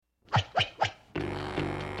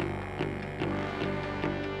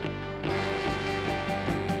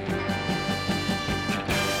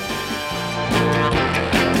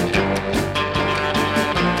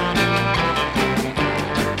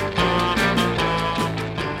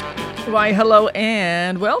Why, hello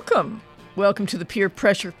and welcome. Welcome to the Peer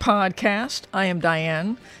Pressure Podcast. I am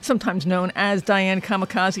Diane, sometimes known as Diane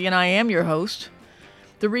Kamikaze, and I am your host.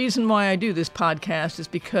 The reason why I do this podcast is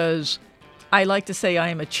because I like to say I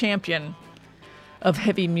am a champion of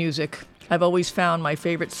heavy music. I've always found my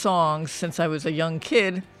favorite songs since I was a young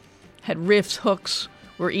kid had riffs, hooks,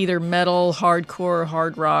 were either metal, hardcore,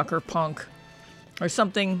 hard rock, or punk, or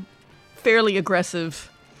something fairly aggressive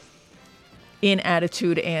in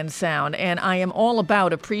attitude and sound. And I am all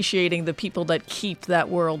about appreciating the people that keep that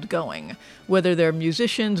world going, whether they're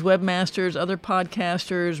musicians, webmasters, other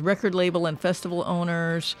podcasters, record label and festival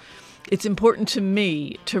owners. It's important to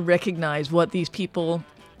me to recognize what these people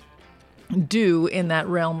do in that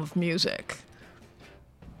realm of music.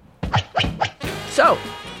 So,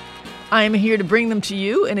 I am here to bring them to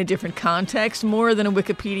you in a different context, more than a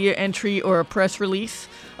Wikipedia entry or a press release,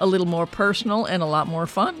 a little more personal and a lot more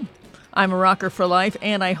fun. I'm a rocker for life,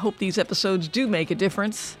 and I hope these episodes do make a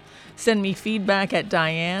difference. Send me feedback at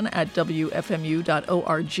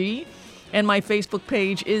diane@wfmu.org, and my Facebook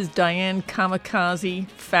page is Diane Kamikaze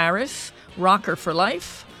Farris, Rocker for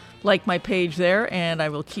Life. Like my page there, and I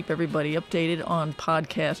will keep everybody updated on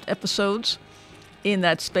podcast episodes in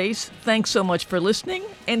that space. Thanks so much for listening,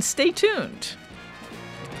 and stay tuned.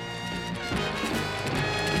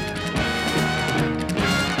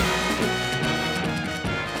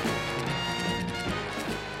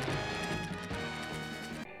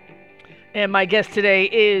 And my guest today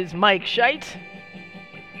is Mike Scheidt.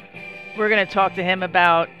 We're going to talk to him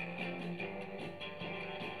about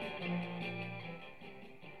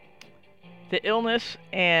the illness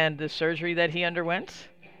and the surgery that he underwent,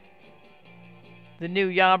 the new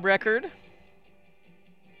Yob record,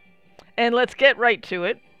 and let's get right to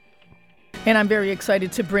it. And I'm very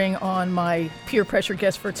excited to bring on my peer pressure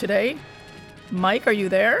guest for today. Mike, are you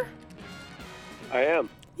there? I am.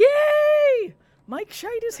 Yay! Mike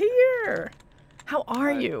Scheidt is here. How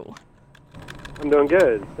are you? I'm doing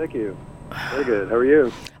good. Thank you. Very good. How are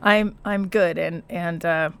you? I'm good, and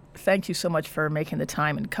thank you so much for making the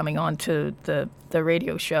time and coming on to the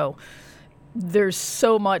radio show. There's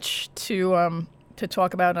so much to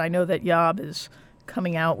talk about, and I know that Yob is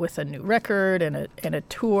coming out with a new record and a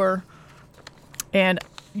tour, and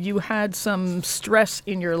you had some stress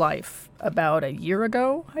in your life about a year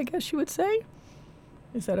ago, I guess you would say.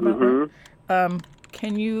 Is that about right?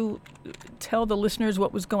 Can you tell the listeners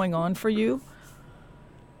what was going on for you?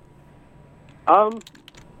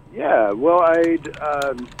 Yeah. Well, at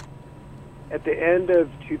the end of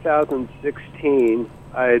 2016,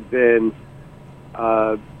 I had been,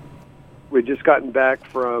 we'd just gotten back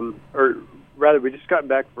from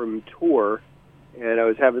tour, and I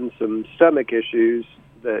was having some stomach issues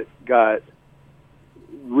that got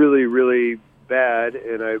really, really bad,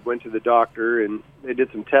 and I went to the doctor, and they did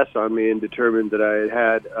some tests on me and determined that I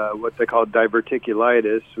had what they call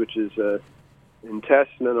diverticulitis, which is a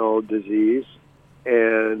intestinal disease,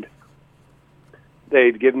 and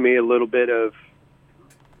they'd given me a little bit of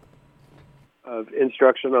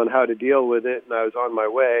instruction on how to deal with it, and I was on my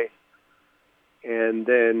way. And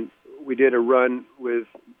then we did a run with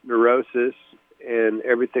Neurosis, and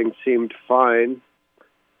everything seemed fine,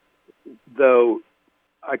 though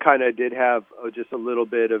I kind of did have just a little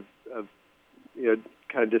bit of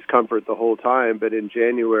kind of discomfort the whole time. But in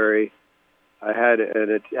January, I had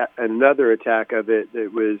another attack of it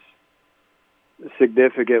that was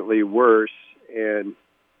significantly worse, and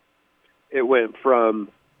it went from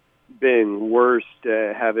being worse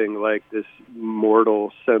to having like this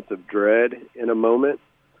mortal sense of dread in a moment,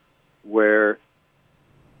 where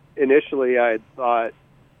initially I had thought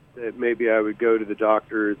that maybe I would go to the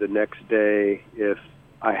doctor the next day if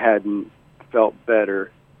I hadn't felt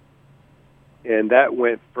better. And that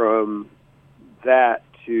went from that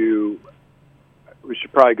to we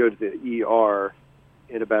should probably go to the ER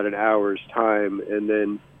in about an hour's time. And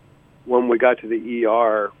then when we got to the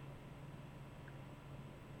ER,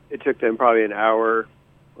 it took them probably an hour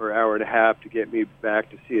or hour and a half to get me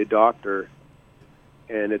back to see a doctor.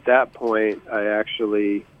 And at that point, I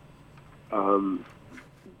actually, the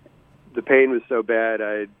pain was so bad,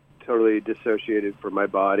 I totally dissociated from my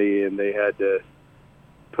body, and they had to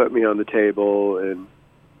put me on the table and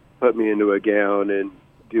put me into a gown and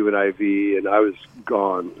do an IV, and I was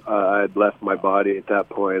gone. I had left my body at that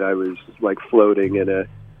point. I was like floating in a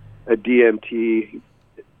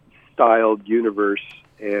DMT-styled universe,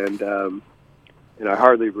 and I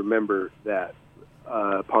hardly remember that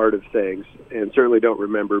part of things, and certainly don't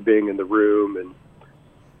remember being in the room, and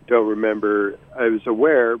don't remember. I was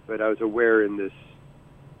aware, but I was aware in this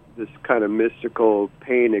kind of mystical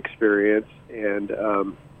pain experience, and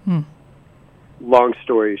long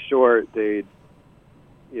story short, they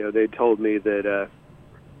told me that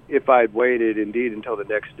if I'd waited indeed until the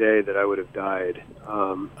next day, that I would have died,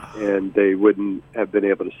 and they wouldn't have been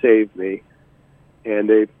able to save me. And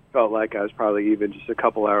they felt like I was probably even just a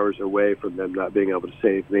couple hours away from them not being able to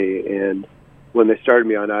save me. And when they started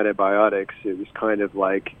me on antibiotics, it was kind of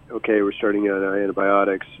like, okay, we're starting you on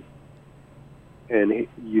antibiotics, and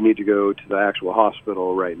you need to go to the actual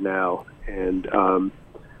hospital right now. And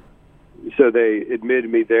so they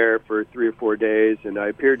admitted me there for 3 or 4 days, and I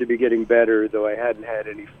appeared to be getting better, though I hadn't had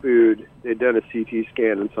any food. They'd done a CT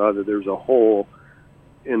scan and saw that there was a hole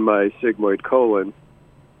in my sigmoid colon.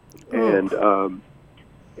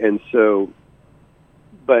 And so,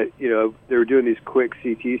 but, they were doing these quick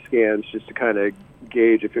CT scans just to kind of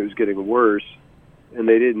gauge if it was getting worse, and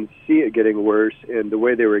they didn't see it getting worse, and the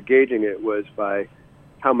way they were gauging it was by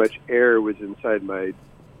how much air was inside my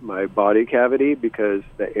body cavity, because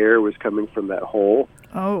the air was coming from that hole.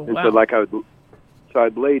 Oh, and wow. So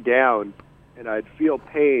I'd lay down, and I'd feel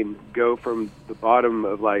pain go from the bottom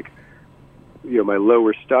of my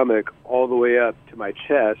lower stomach all the way up to my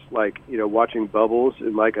chest, like, watching bubbles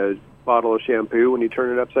in like a bottle of shampoo when you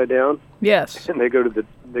turn it upside down. Yes. And they go to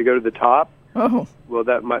the top. Oh. Well,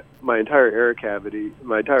 that my entire air cavity,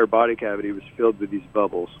 my entire body cavity was filled with these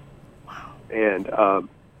bubbles. Wow. And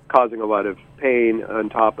causing a lot of pain on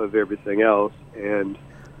top of everything else.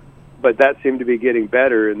 But that seemed to be getting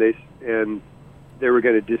better, and they were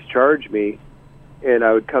going to discharge me, and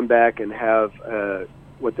I would come back and have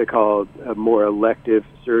what they call a more elective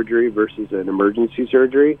surgery versus an emergency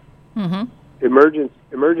surgery. Mm-hmm.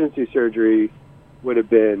 Emergency surgery would have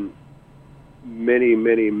been many,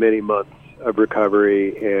 many, many months of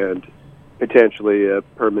recovery and potentially a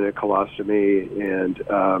permanent colostomy,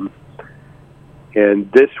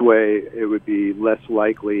 and this way it would be less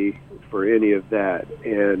likely for any of that.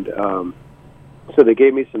 And so they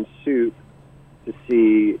gave me some soup to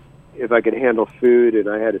see if I could handle food, and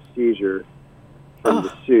I had a seizure from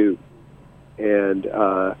the soup. And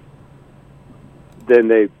then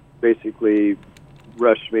they basically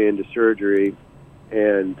rushed me into surgery,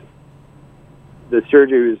 and the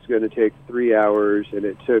surgery was going to take 3 hours, and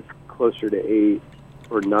it took closer to 8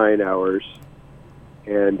 or 9 hours.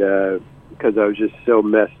 And because I was just so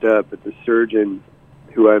messed up, but the surgeon,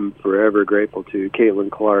 who I'm forever grateful to,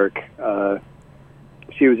 Caitlin Clark,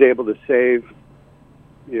 she was able to save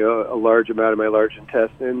a large amount of my large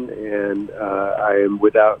intestine, and I am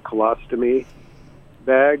without colostomy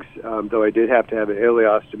bags, though I did have to have an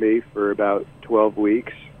ileostomy for about 12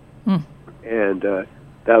 weeks. And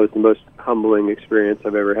that was the most humbling experience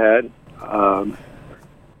I've ever had.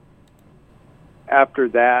 After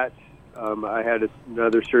that, I had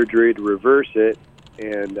another surgery to reverse it,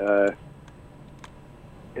 and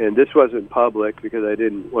this wasn't public because I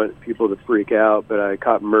didn't want people to freak out, but I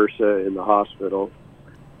caught MRSA in the hospital.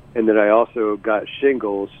 And then I also got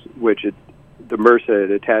shingles, which the MRSA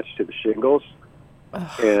had attached to the shingles.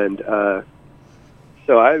 And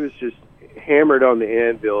so I was just hammered on the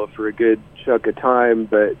anvil for a good chunk of time,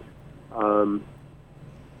 but I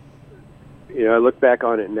look back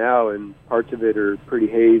on it now, and parts of it are pretty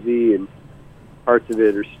hazy, and parts of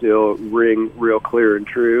it are still ring real clear and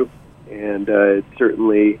true. And it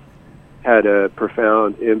certainly had a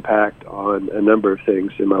profound impact on a number of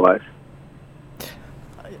things in my life.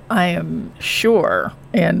 I am sure,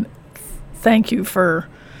 and thank you for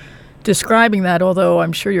describing that, although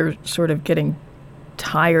I'm sure you're sort of getting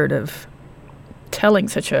tired of telling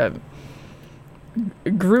such a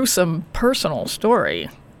gruesome personal story.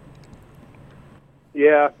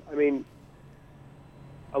 Yeah, I mean,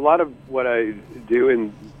 a lot of what I do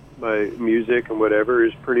in my music and whatever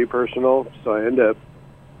is pretty personal, so I end up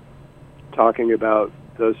talking about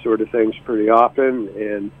those sort of things pretty often.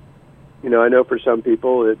 And I know for some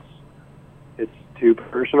people it's too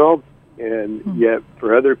personal, and yet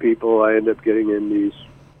for other people I end up getting in these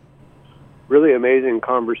really amazing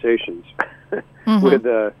conversations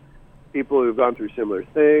with people who've gone through similar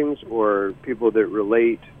things, or people that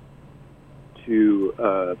relate to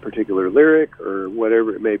a particular lyric or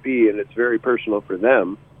whatever it may be, and it's very personal for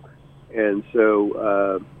them. And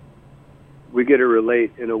so we get to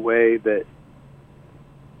relate in a way that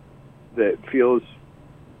feels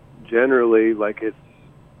generally like it's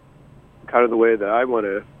kind of the way that I want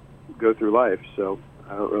to go through life, so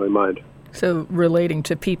I don't really mind. So relating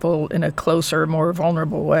to people in a closer, more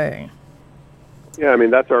vulnerable way. Yeah, I mean,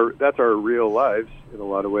 that's our real lives in a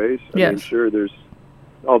lot of ways. I mean, sure, there's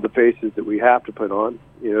all the faces that we have to put on,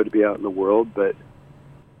 to be out in the world, but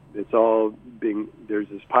it's all there's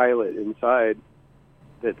this pilot inside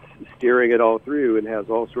that's steering it all through and has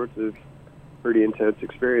all sorts of pretty intense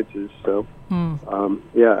experiences. So,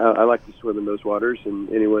 I like to swim in those waters, and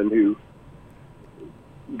anyone who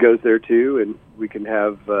goes there too, and we can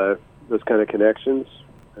have those kind of connections.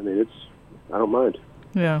 I mean, I don't mind.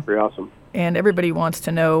 Yeah. It's pretty awesome. And everybody wants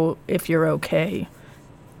to know if you're okay.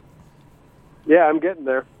 Yeah, I'm getting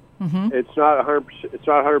there. Mm-hmm. It's not 100%. It's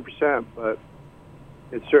not 100%, but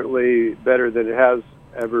it's certainly better than it has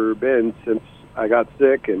ever been since I got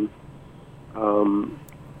sick, and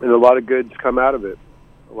a lot of good's come out of it.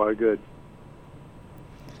 A lot of good.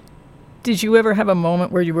 Did you ever have a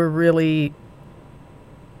moment where you were really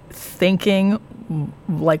thinking,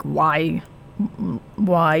 like, why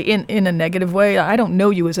in a negative way? I don't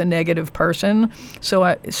know you as a negative person,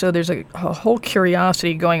 so there's a whole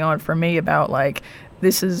curiosity going on for me about, like,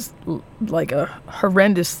 this is like a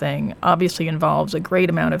horrendous thing, obviously involves a great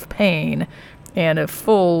amount of pain and a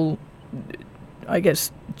full, I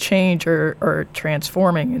guess, change or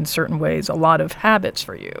transforming in certain ways a lot of habits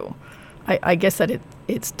for you. I guess that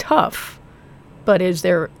it's tough, but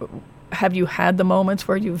have you had the moments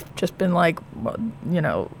where you've just been like,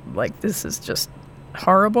 like, this is just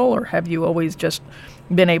horrible, or have you always just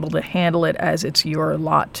been able to handle it as it's your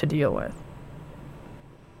lot to deal with?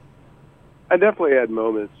 I definitely had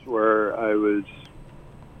moments where I was,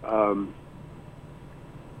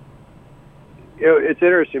 it's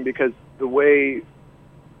interesting because the way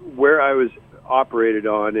where I was operated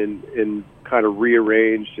on and kind of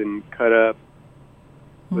rearranged and cut up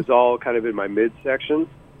was all kind of in my midsection.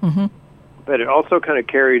 Mm-hmm. But it also kind of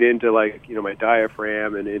carried into, like, my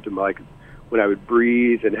diaphragm and into when I would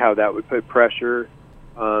breathe and how that would put pressure.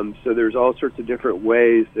 So there's all sorts of different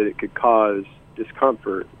ways that it could cause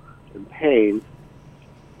discomfort and pain.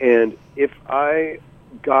 And if I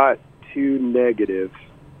got too negative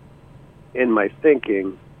in my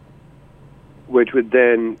thinking, which would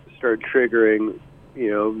then start triggering,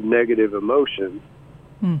 negative emotion,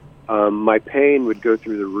 my pain would go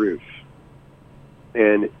through the roof.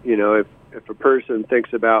 And, if a person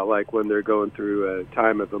thinks about, like, when they're going through a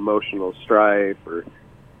time of emotional strife or,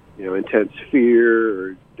 intense fear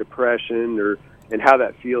or depression and how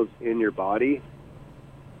that feels in your body,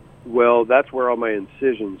 well, that's where all my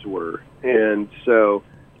incisions were. And so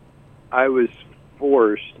I was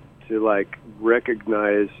forced to, like,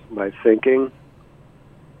 recognize my thinking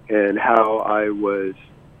and how I was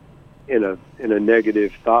in a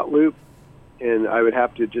negative thought loop, and I would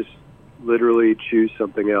have to just literally choose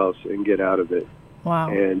something else and get out of it.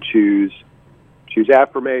 Wow. And choose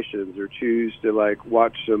affirmations, or choose to, like,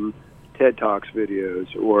 watch some TED Talks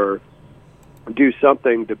videos, or do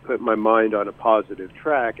something to put my mind on a positive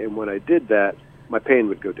track. And when I did that, my pain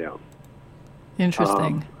would go down.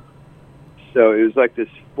 Interesting. So it was like this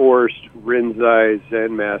forced Rinzai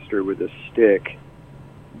Zen master with a stick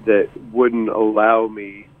that wouldn't allow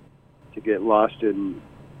me to get lost in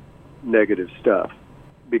negative stuff.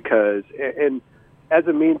 Because, and as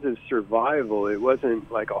a means of survival, it wasn't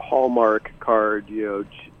like a Hallmark card,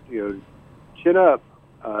 chin up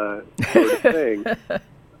sort of thing.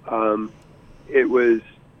 It was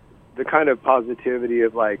the kind of positivity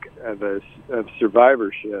of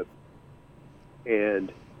survivorship,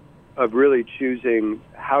 and of really choosing,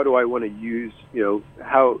 how do I want to use,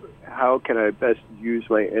 how can I best use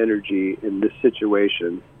my energy in this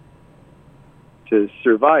situation to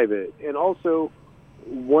survive it, and also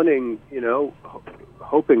wanting,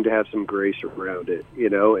 hoping to have some grace around it,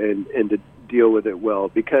 and to deal with it well,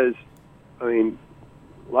 because, I mean,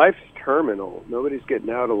 life's terminal. Nobody's getting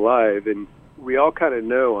out alive, and we all kind of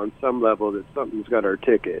know on some level that something's got our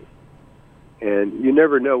ticket, and you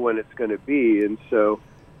never know when it's going to be. And so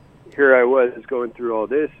here I was going through all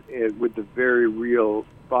this, and with the very real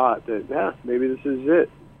thought that, maybe this is it.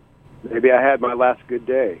 Maybe I had my last good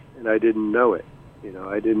day, and I didn't know it.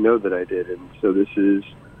 I didn't know that I did. And so this is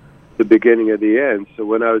the beginning of the end. So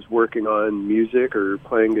when I was working on music or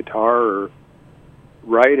playing guitar or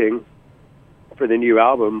writing for the new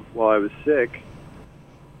album while I was sick,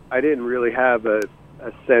 I didn't really have a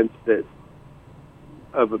sense that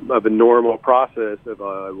of a normal process of,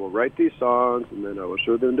 I will write these songs, and then I will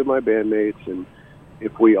show them to my bandmates, and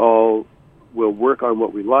if we all will work on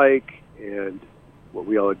what we like and what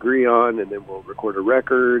we all agree on, and then we'll record a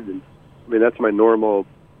record. And I mean, that's my normal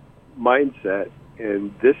mindset.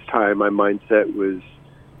 And this time my mindset was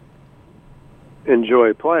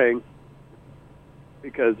enjoy playing,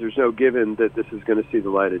 because there's no given that this is going to see the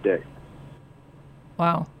light of day.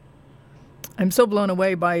 Wow. I'm so blown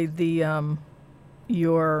away by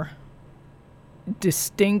your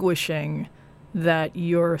distinguishing that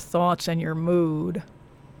your thoughts and your mood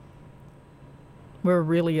were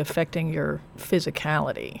really affecting your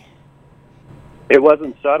physicality. It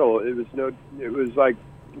wasn't subtle. It was like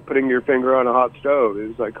putting your finger on a hot stove. It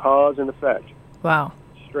was like cause and effect. Wow.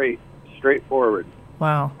 Straightforward.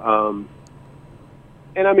 Wow.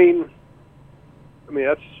 And I mean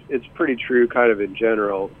it's pretty true kind of in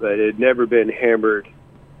general, but it had never been hammered.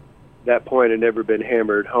 That point had never been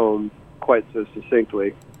hammered home quite so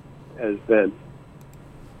succinctly as then.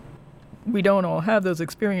 We don't all have those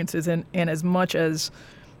experiences, and as much as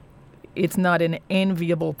it's not an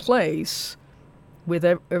enviable place with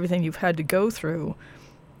everything you've had to go through,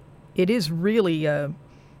 it is really I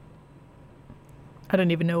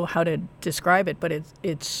don't even know how to describe it, but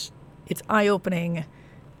it's eye-opening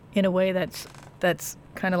in a way that's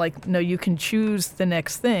kind of like, no, you can choose the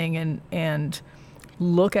next thing and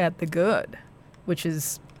look at the good, which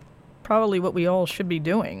is probably what we all should be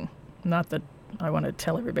doing. Not that I want to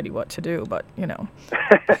tell everybody what to do, but, you know.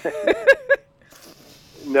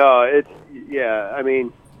 No, I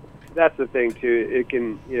mean, that's the thing, too. It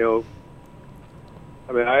can,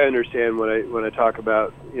 I understand when I talk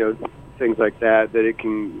about, things like that it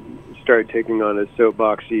can start taking on a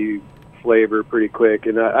soapboxy flavor pretty quick.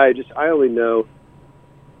 And I only know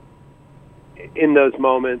in those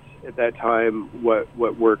moments at that time what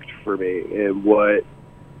worked for me and what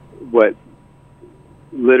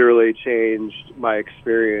literally changed my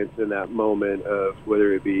experience in that moment of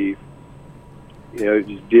whether it be,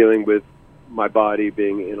 just dealing with my body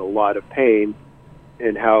being in a lot of pain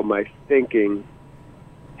and how my thinking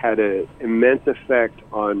had an immense effect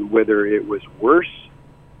on whether it was worse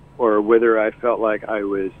or whether I felt like I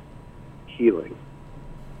was healing.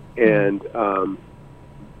 And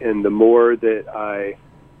the more that I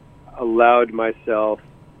allowed myself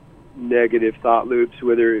negative thought loops,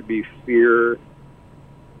 whether it be fear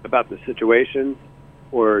about the situation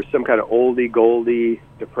or some kind of oldie goldie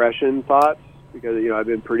depression thoughts, because I've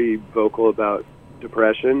been pretty vocal about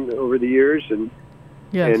depression over the years, and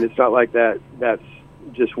yes. And it's not like that's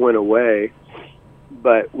just went away.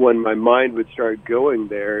 But when my mind would start going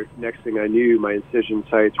there, next thing I knew, my incision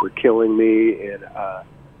sites were killing me, and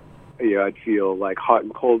I'd feel like hot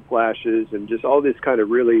and cold flashes and just all this kind of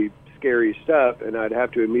really scary stuff, and I'd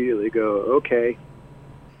have to immediately go, okay,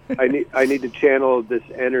 I need to channel this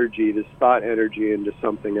energy, this thought energy, into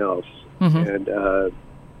something else. Mm-hmm.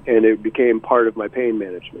 And it became part of my pain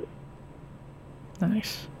management.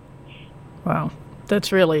 Nice. Wow.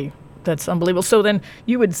 That's unbelievable. So then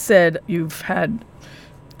you had said you've had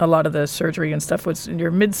a lot of the surgery and stuff. What's in your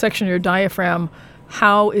midsection, your diaphragm?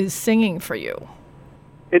 How is singing for you?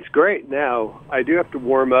 It's great now. I do have to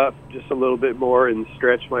warm up just a little bit more and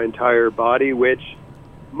stretch my entire body, which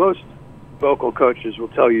most vocal coaches will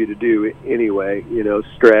tell you to do anyway.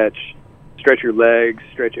 Stretch your legs,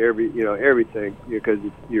 stretch everything, because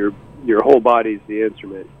your whole body's the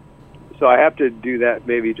instrument. So I have to do that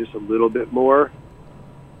maybe just a little bit more.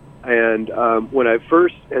 And when I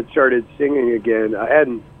first had started singing again, I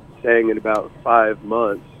hadn't sang in about 5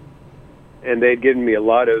 months, and they'd given me a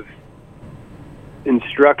lot of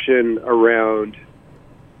instruction around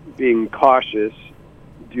being cautious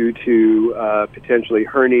due to potentially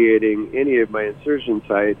herniating any of my insertion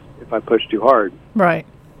sites if I pushed too hard. Right.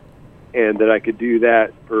 And that I could do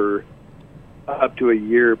that for up to a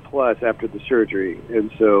year plus after the surgery.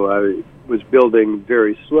 And so I was building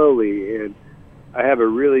very slowly, and I have a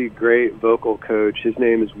really great vocal coach. His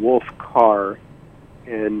name is Wolf Carr,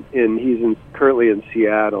 and he's currently in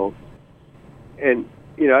Seattle. And,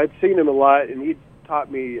 I'd seen him a lot, and he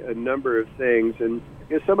taught me a number of things, and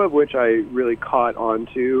some of which I really caught on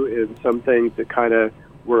to, and some things that kind of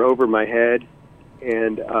were over my head.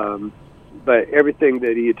 And but everything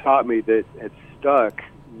that he had taught me that had stuck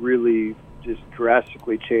really just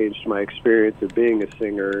drastically changed my experience of being a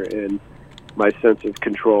singer and my sense of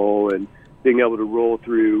control and being able to roll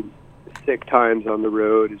through sick times on the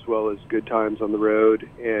road as well as good times on the road.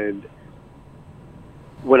 And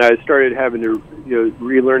when I started having to,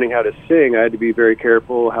 relearning how to sing, I had to be very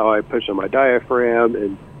careful how I push on my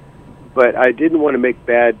diaphragm, but I didn't want to make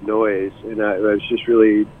bad noise, and I was just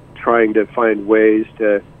really trying to find ways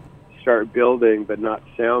to start building but not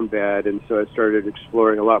sound bad. And so I started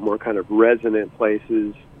exploring a lot more kind of resonant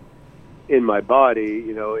places in my body,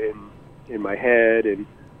 in my head, and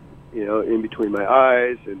in between my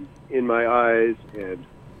eyes and in my eyes, and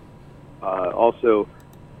also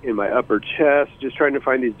in my upper chest, just trying to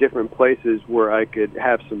find these different places where I could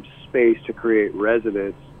have some space to create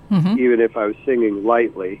resonance, mm-hmm. even if I was singing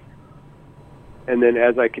lightly. And then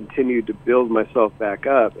as I continued to build myself back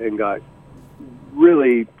up and got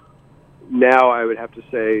really, now I would have to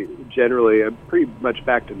say, generally, I'm pretty much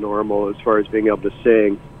back to normal as far as being able to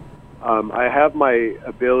sing. I have my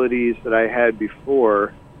abilities that I had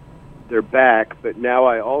before they're back, but now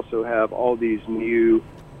I also have all these new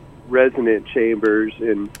resonant chambers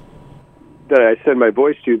and that I send my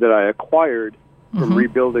voice to that I acquired from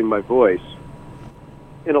rebuilding my voice.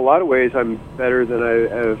 In a lot of ways, I'm better than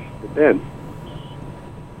I have been.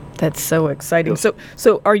 That's so exciting.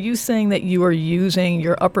 So are you saying that you are using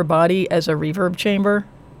your upper body as a reverb chamber?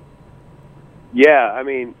 Yeah, I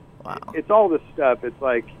mean, wow. It's all this stuff. It's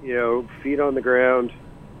like, feet on the ground,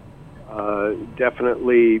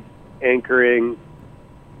 definitely anchoring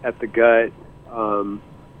at the gut,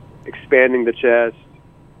 expanding the chest,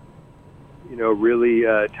 really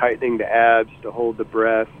tightening the abs to hold the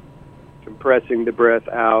breath, compressing the breath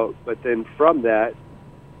out. But then from that,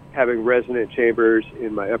 having resonant chambers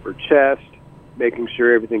in my upper chest, making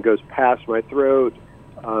sure everything goes past my throat.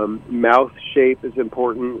 Mouth shape is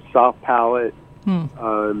important, soft palate,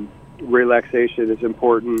 relaxation is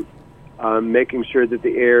important, making sure that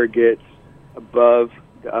the air gets above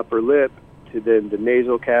the upper lip to then the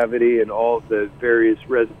nasal cavity and all the various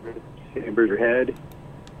resonant chambers of your head,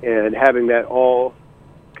 and having that all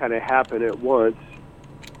kind of happen at once,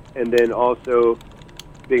 and then also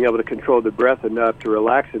being able to control the breath enough to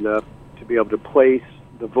relax enough to be able to place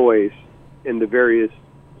the voice in the various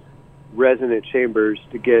resonant chambers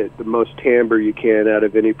to get the most timbre you can out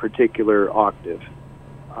of any particular octave,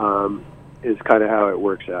 is kind of how it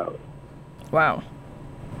works out. Wow.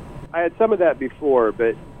 I had some of that before,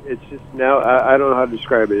 but it's just now, I don't know how to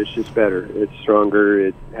describe it. It's just better. It's stronger.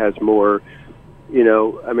 It has more,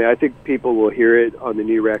 I think people will hear it on the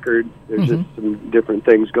new record. There's just some different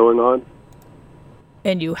things going on.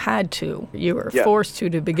 And you had to. You were forced to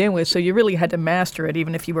begin with, so you really had to master it.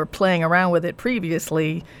 Even if you were playing around with it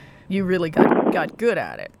previously, you really got good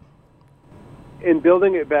at it. In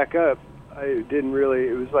building it back up, I didn't really,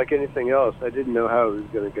 it was like anything else. I didn't know how it was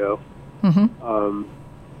going to go.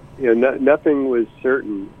 Nothing was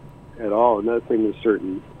certain at all. Nothing was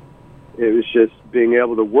certain. It was just being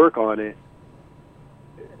able to work on it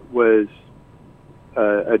was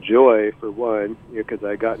a joy, for one, because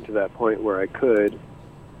I got to that point where I could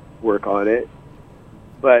work on it.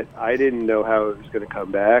 But I didn't know how it was going to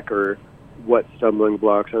come back or what stumbling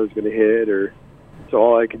blocks I was going to hit. So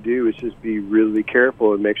all I could do was just be really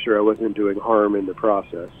careful and make sure I wasn't doing harm in the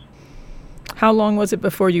process. How long was it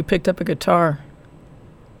before you picked up a guitar?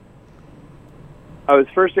 I was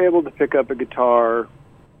first able to pick up a guitar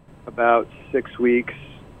about 6 weeks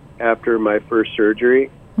after my first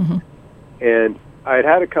surgery. And I'd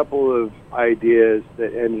had a couple of ideas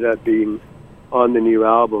that ended up being on the new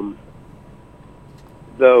album,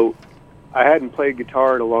 though I hadn't played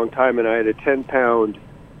guitar in a long time, and I had a 10-pound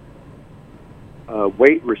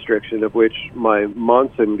weight restriction, of which my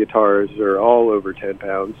Monson guitars are all over 10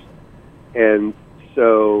 pounds. And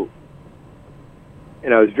so,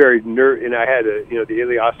 and I was very and I had the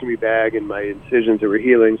ileostomy bag and my incisions that were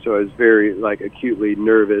healing, so I was very acutely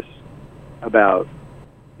nervous about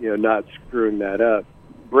not screwing that up.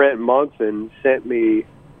 Brent Monson sent me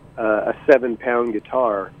a 7-pound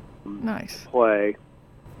guitar. Nice. Play.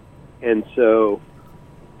 And so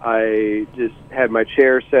I just had my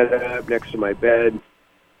chair set up next to my bed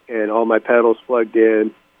and all my pedals plugged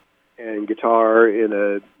in and guitar in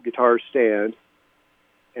a guitar stand.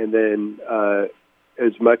 And then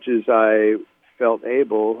as much as I felt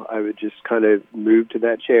able, I would just kind of move to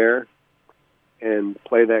that chair and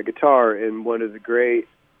play that guitar. And one of the great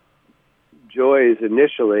joys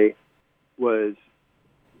initially was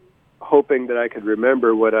hoping that I could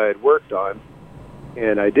remember what I had worked on,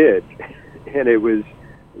 and I did. And it was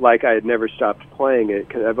like I had never stopped playing it,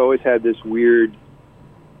 because I've always had this weird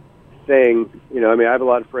thing. I have a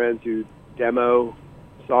lot of friends who demo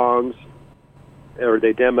songs, or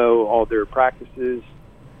they demo all their practices,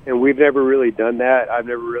 and we've never really done that. I've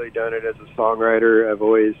never really done it as a songwriter. I've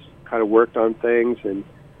always kind of worked on things, and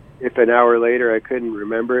if an hour later I couldn't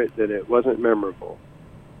remember it, then it wasn't memorable.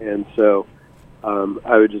 And so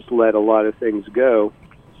I would just let a lot of things go.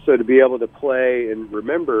 So to be able to play and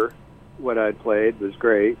remember what I'd played was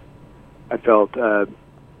great. I felt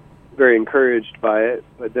very encouraged by it.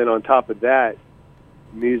 But then on top of that,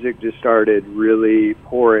 music just started really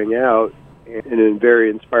pouring out and in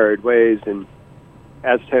very inspired ways. And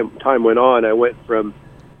as time went on, I went from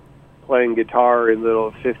playing guitar in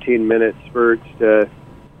little 15-minute spurts to,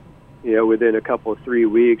 within a couple of 3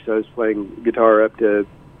 weeks, I was playing guitar up to,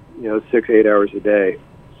 6-8 hours a day.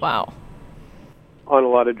 Wow. On a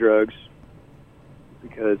lot of drugs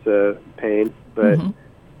because of pain, but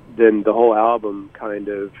then the whole album kind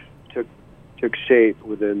of took shape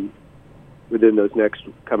within those next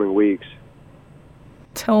coming weeks.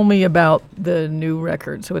 Tell me about the new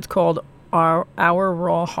record. So it's called Our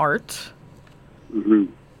Raw Heart.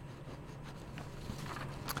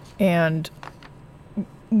 And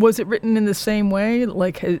was it written in the same way?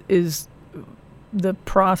 Like, is the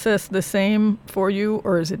process the same for you,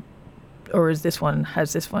 or has this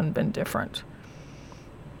one been different?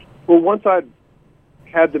 Well, once I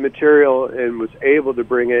had the material and was able to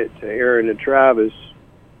bring it to Aaron and Travis,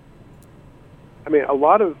 I mean, a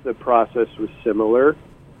lot of the process was similar.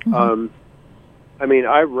 Mm-hmm.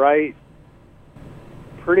 I write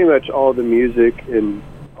pretty much all the music and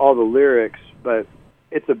all the lyrics, but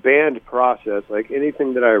it's a band process. Like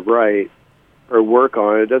anything that I write or work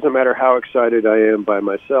on, it doesn't matter how excited I am by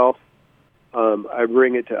myself. I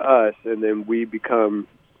bring it to us, and then we become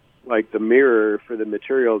like the mirror for the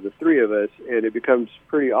material, the three of us, and it becomes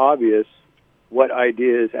pretty obvious what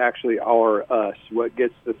ideas actually are us, what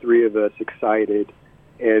gets the three of us excited,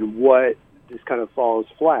 and what just kind of falls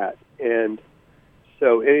flat. And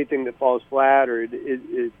so anything that falls flat or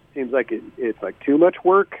it seems like it's like too much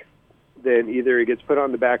work, then either it gets put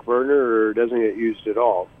on the back burner or doesn't get used at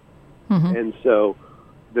all. Mm-hmm. And so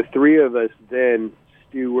the three of us then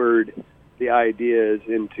steward the ideas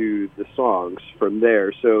into the songs from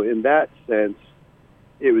there. So in that sense,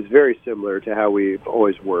 it was very similar to how we've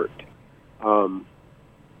always worked.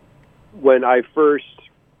 When I first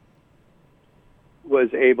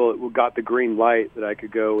got the green light that I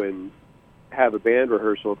could go and have a band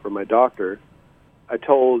rehearsal for my doctor, I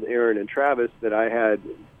told Aaron and Travis that I had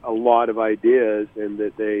a lot of ideas and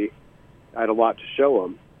that I had a lot to show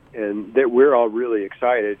them, and that we're all really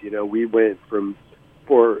excited. You know, we went from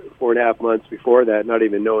 4.5 months before that, not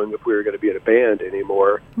even knowing if we were going to be in a band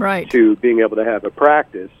anymore, right, to being able to have a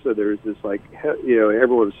practice. So there's this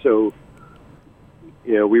everyone was so,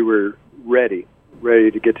 we were ready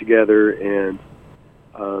to get together, and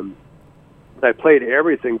I played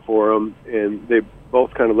everything for them, and they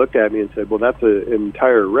both kind of looked at me and said, well, that's an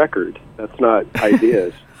entire record. That's not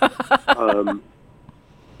ideas.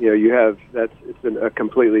 It's been a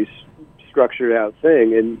completely structured out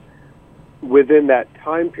thing. And within that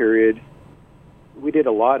time period, we did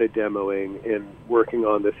a lot of demoing and working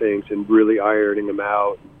on the things and really ironing them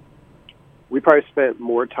out. We probably spent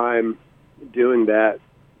more time doing that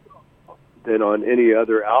than on any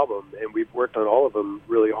other album, and we've worked on all of them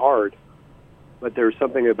really hard. But there's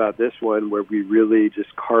something about this one where we really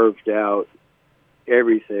just carved out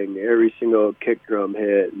everything, every single kick drum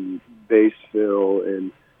hit and bass fill,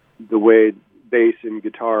 and the way bass and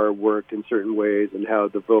guitar worked in certain ways, and how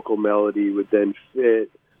the vocal melody would then fit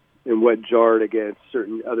and what jarred against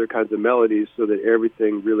certain other kinds of melodies, so that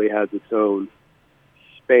everything really has its own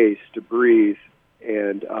space to breathe,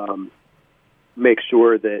 and make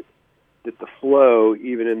sure that the flow,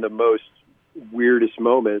 even in the most weirdest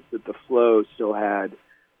moments, that the flow still had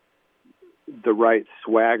the right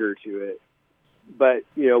swagger to it. But,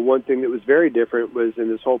 one thing that was very different was in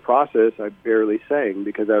this whole process, I barely sang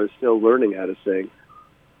because I was still learning how to sing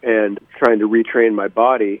and trying to retrain my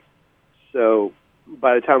body. So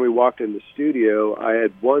by the time we walked in the studio, we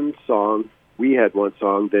had one song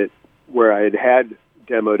where I had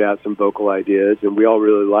demoed out some vocal ideas, and we all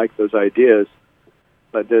really liked those ideas.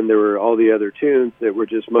 But then there were all the other tunes that were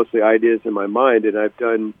just mostly ideas in my mind, and I've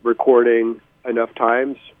done recording enough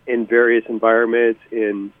times in various environments,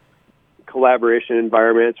 in collaboration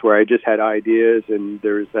environments where I just had ideas, and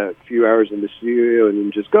there was that few hours in the studio and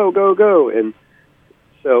then just go, go, go. And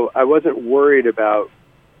so I wasn't worried about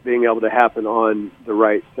being able to happen on the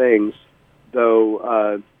right things,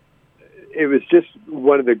 though it was just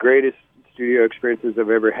one of the greatest studio experiences I've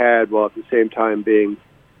ever had, while at the same time being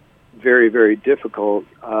very, very difficult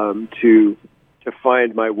to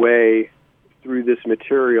find my way through this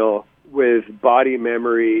material with body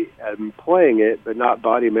memory and playing it, but not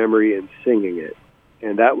body memory and singing it.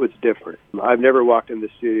 And that was different. I've never walked in the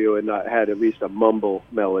studio and not had at least a mumble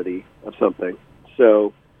melody of something.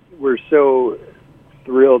 So we're so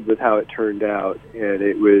thrilled with how it turned out, and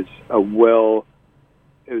it was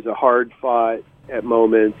a hard fought at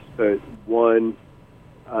moments, but one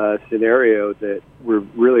scenario that we're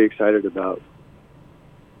really excited about.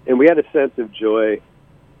 And we had a sense of joy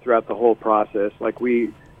throughout the whole process. Like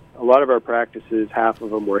a lot of our practices, half of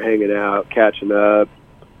them were hanging out, catching up,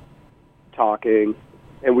 talking,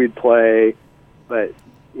 and we'd play. But,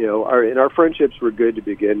 our friendships were good to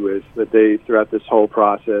begin with, but throughout this whole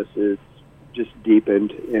process, it's just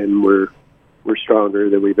deepened, and we're stronger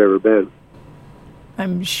than we've ever been.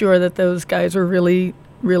 I'm sure that those guys were really,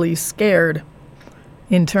 really scared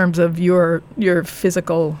in terms of your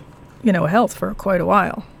physical, health for quite a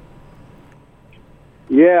while.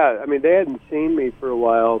 Yeah, I mean, they hadn't seen me for a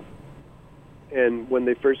while, and when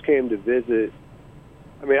they first came to visit,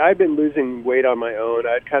 I mean, I'd been losing weight on my own.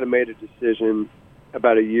 I'd kind of made a decision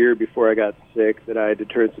about a year before I got sick that I had to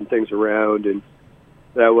turn some things around and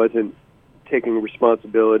that I wasn't taking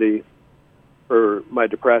responsibility for my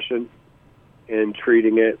depression and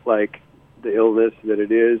treating it like the illness that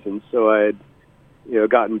it is. And so I had,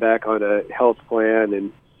 gotten back on a health plan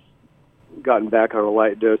and gotten back on a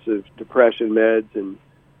light dose of depression meds and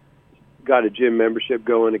got a gym membership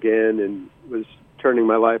going again and was turning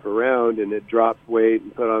my life around, and it dropped weight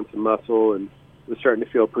and put on some muscle and was starting to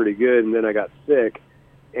feel pretty good. And then I got sick,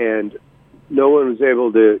 and no one was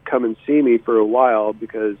able to come and see me for a while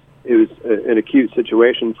because it was an acute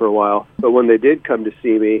situation for a while. But when they did come to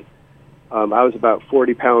see me, I was about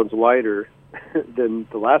 40 pounds lighter than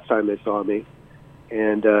the last time they saw me,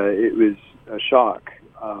 and it was a shock.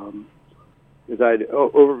 Because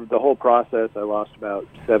over the whole process, I lost about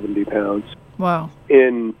 70 pounds. Wow.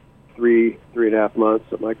 In three and a half months,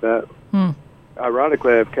 something like that.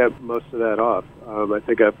 Ironically, I've kept most of that off. I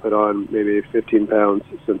think I've put on maybe 15 pounds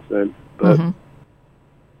since then. But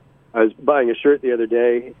I was buying a shirt the other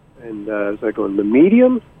day, and I was like, going, a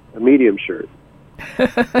medium shirt.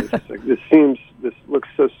 It's just like, this looks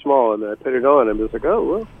so small, and I put it on, and I was like, oh,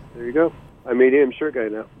 well, there you go. I'm a medium shirt guy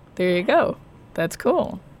now. There you go. That's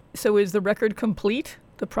cool. So is the record complete?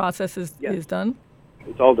 The process is done?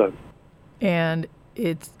 It's all done. And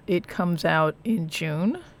it comes out in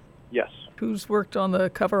June? Yes. Who's worked on the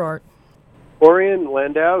cover art? Orion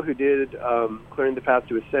Landau, who did Clearing the Path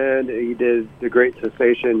to Ascend. He did the Great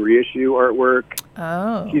Cessation reissue artwork.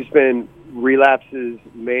 Oh. He's been Relapse's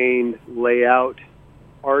main layout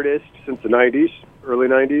artist since the 90s, early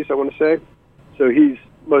 90s, I want to say. So he's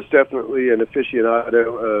most definitely an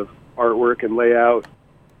aficionado of artwork and layout.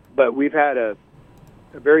 But we've had a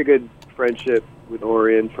very good friendship with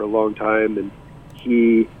Orion for a long time, and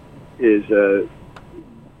he is a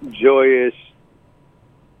joyous,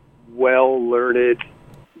 well-learned,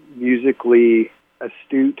 musically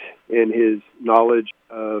astute in his knowledge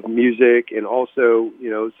of music, and also,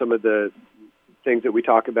 some of the things that we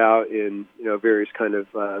talk about in, various kind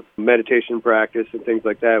of meditation practice and things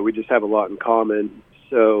like that. We just have a lot in common.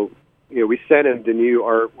 So, we sent him the new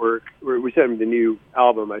artwork, or we sent him the new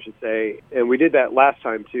album, I should say, and we did that last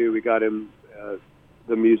time too. We got him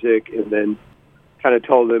the music, and then kind of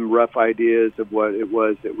told him rough ideas of what it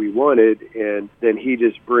was that we wanted, and then he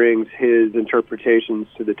just brings his interpretations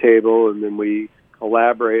to the table, and then we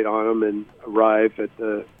collaborate on them and arrive at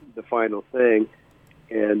the final thing,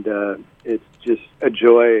 and it's just a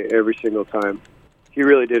joy every single time. He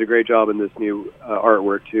really did a great job in this new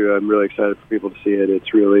artwork, too. I'm really excited for people to see it.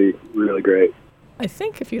 It's really, really great. I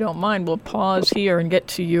think, if you don't mind, we'll pause here and get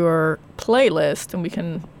to your playlist, and we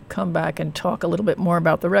can come back and talk a little bit more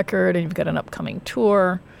about the record, and you've got an upcoming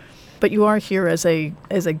tour. But you are here as a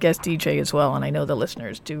guest DJ as well, and I know the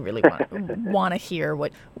listeners do really want to hear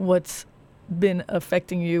what's been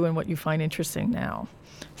affecting you and what you find interesting now.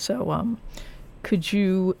 So could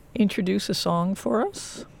you introduce a song for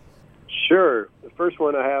us? Sure. The first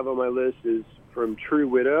one I have on my list is from True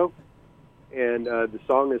Widow, and the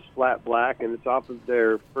song is Flat Black, and it's off of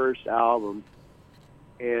their first album.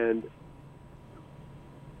 And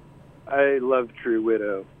I love True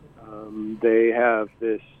Widow. They have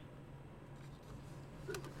this,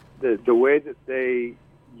 the way that they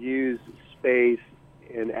use space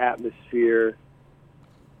and atmosphere.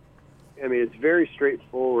 I mean, it's very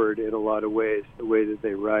straightforward in a lot of ways, the way that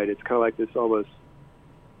they write. It's kind of like this, almost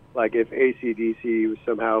like if AC/DC was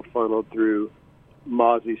somehow funneled through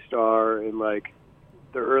Mozzie Star, and like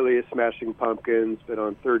the earliest Smashing Pumpkins, but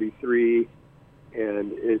on 33,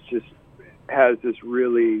 and it just has this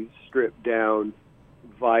really stripped down,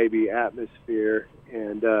 vibey atmosphere,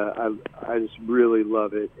 and I just really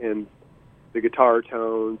love it. And the guitar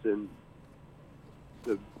tones and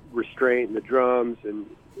the restraint and the drums, and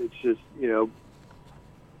it's just,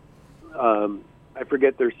 I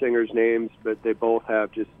forget their singers' names, but they both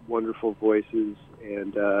have just wonderful voices,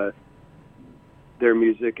 and their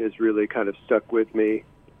music has really kind of stuck with me.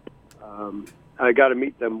 I got to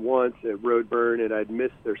meet them once at Roadburn, and I'd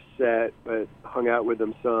missed their set, but hung out with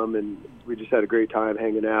them some, and we just had a great time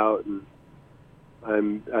hanging out.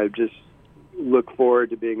 And I just look forward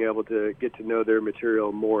to being able to get to know their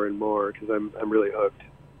material more and more, because I'm really hooked.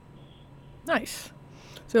 Nice.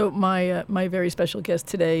 So my very special guest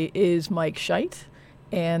today is Mike Scheidt,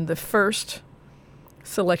 and the first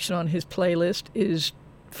selection on his playlist is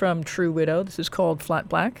from True Widow. This is called Flat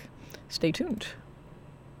Black. Stay tuned.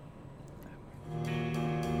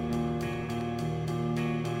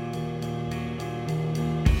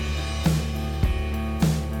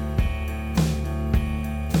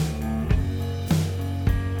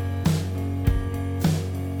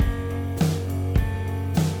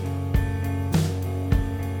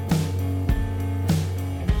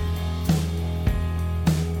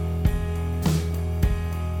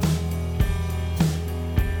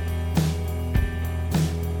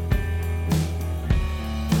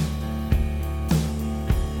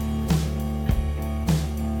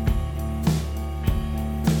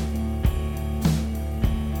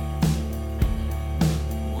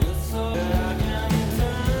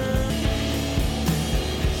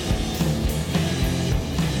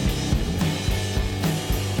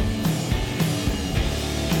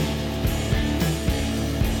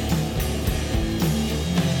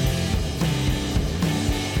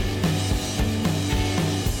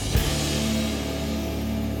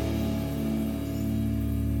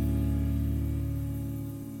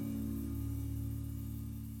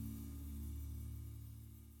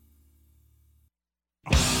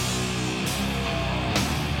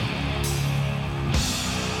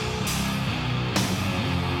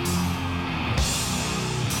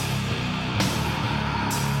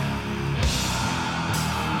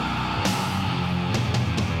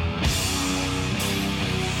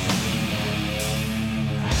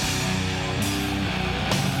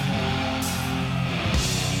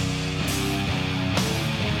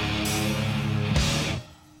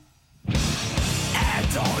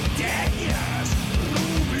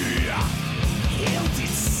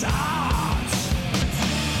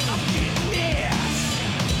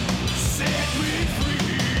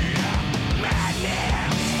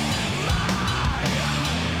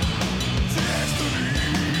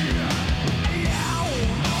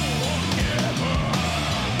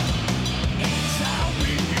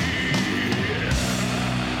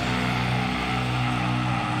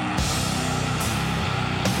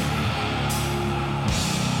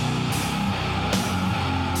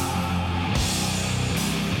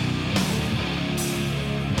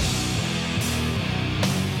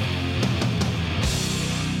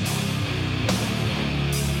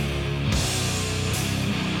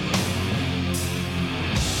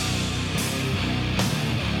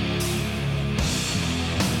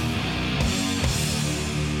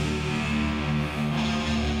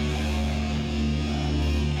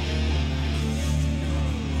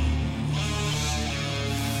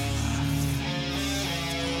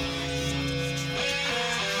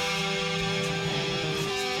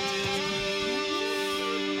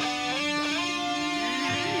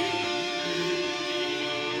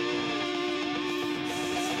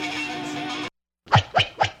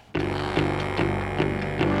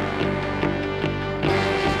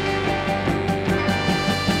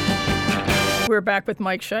 We're back with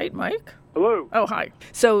Mike Scheidt. Mike? Hello. Oh, hi.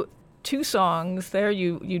 So 2 songs there.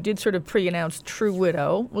 You did sort of pre-announce True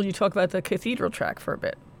Widow. Will you talk about the Cathedral track for a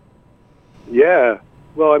bit? Yeah.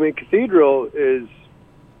 Well, I mean, Cathedral is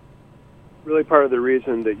really part of the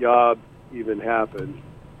reason that Yob even happened.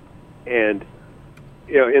 And,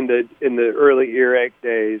 you know, in the early Earache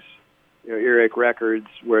days, you know, Earache Records,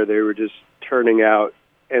 where they were just turning out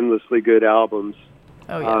endlessly good albums.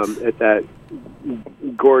 Oh, yes. At that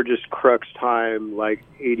gorgeous crux time, like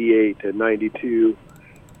 88 to 92,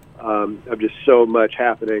 of just so much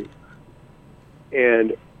happening.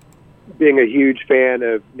 And being a huge fan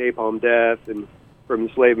of Napalm Death and From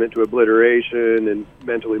Enslavement to Obliteration and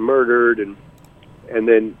Mentally Murdered, and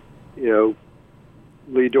then, you know,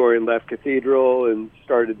 Lee Dorian left Cathedral and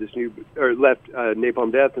started this left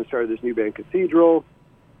Napalm Death and started this new band Cathedral.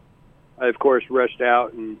 I, of course, rushed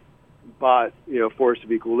out and bought, you know, Force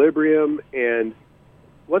of Equilibrium, and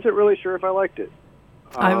wasn't really sure if I liked it.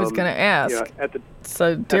 I was going to ask. You know, at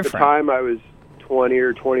the time, I was 20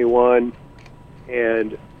 or 21,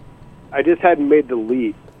 and I just hadn't made the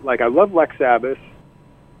leap. Like, I loved Black Sabbath,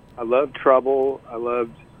 I loved Trouble, I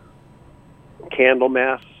loved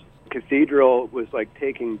Candlemass. Cathedral was like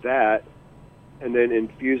taking that and then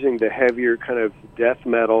infusing the heavier kind of death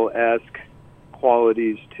metal-esque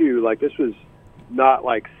qualities too. Like, this was not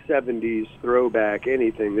like 70s throwback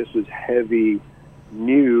anything. This was heavy,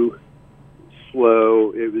 new,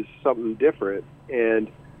 slow. It was something different.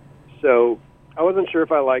 And so I wasn't sure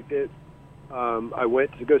if I liked it. I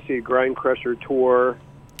went to go see a Grind Crusher tour.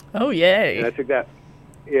 Oh, yay. And I think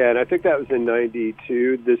that was in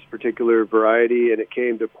 92, this particular variety, and it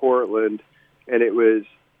came to Portland, and it was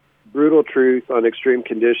Brutal Truth on Extreme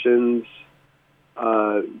Conditions,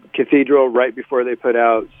 Cathedral right before they put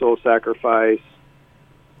out Soul Sacrifice,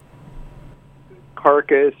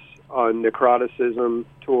 Carcass on Necroticism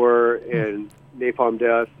tour, and Napalm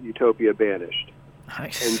Death, Utopia Banished.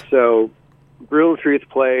 Nice. And so Brutal Truth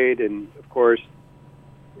played, and of course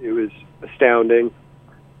it was astounding.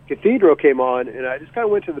 Cathedral came on, and I just kind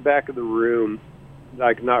of went to the back of the room,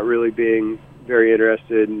 like not really being very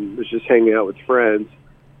interested, and was just hanging out with friends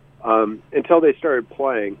until they started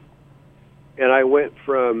playing. And I went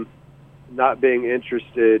from not being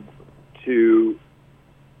interested to,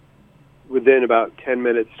 within about 10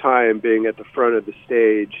 minutes' time, being at the front of the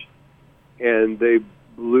stage. And they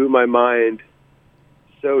blew my mind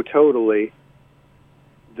so totally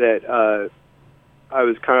that I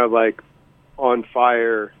was kind of like on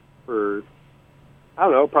fire for, I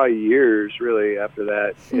don't know, probably years really after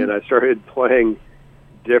that. And I started playing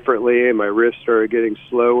differently, and my riffs started getting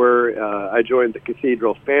slower. I joined the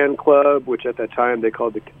Cathedral fan club, which at that time they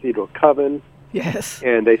called the Cathedral Coven. Yes.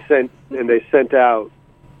 And they sent out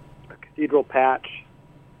a Cathedral patch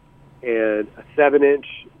and a 7-inch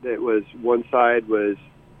that was, one side was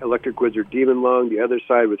Electric Wizard Demon Lung, the other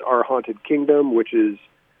side was Our Haunted Kingdom, which is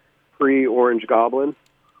pre-Orange Goblin.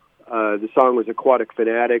 The song was Aquatic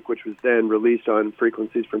Fanatic, which was then released on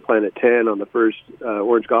Frequencies from Planet 10 on the first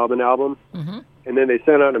Orange Goblin album. Mm-hmm. And then they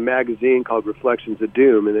sent out a magazine called Reflections of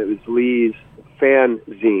Doom, and it was Lee's fan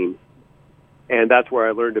zine. And that's where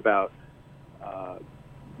I learned about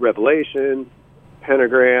Revelation,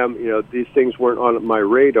 Pentagram. You know, these things weren't on my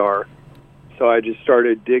radar. So I just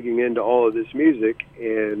started digging into all of this music,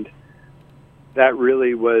 and that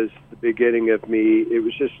really was the beginning of me. It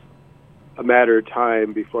was just a matter of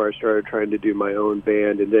time before I started trying to do my own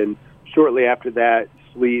band. And then shortly after that,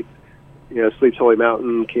 Sleep's Holy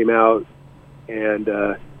Mountain came out, and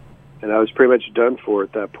I was pretty much done for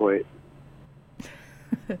at that point.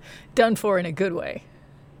 Done for in a good way.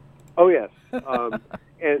 Oh, yes.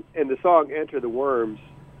 And the song Enter the Worms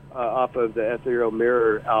off of the Ethereal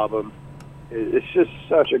Mirror album, it's just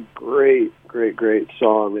such a great, great, great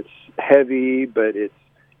song. It's heavy, but it's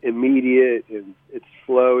immediate, and its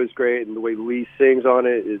flow is great, and the way Lee sings on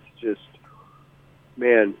it is just,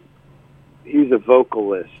 man, he's a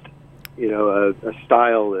vocalist, a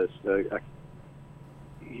stylist.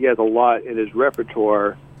 He has a lot in his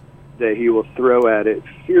repertoire that he will throw at it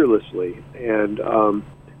fearlessly. And,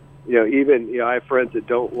 I have friends that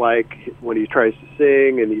don't like when he tries to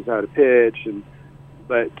sing and he's out of pitch.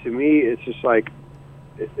 But to me, it's just like,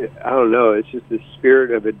 I don't know, it's just this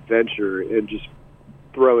spirit of adventure and just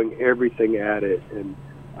throwing everything at it. And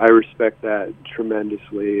I respect that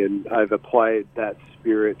tremendously. And I've applied that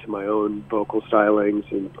spirit to my own vocal stylings.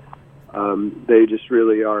 And they just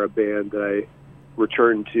really are a band that I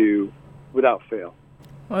return to without fail.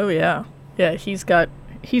 Oh, yeah. Yeah, he's got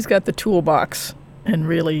the toolbox and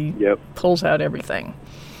really pulls out everything.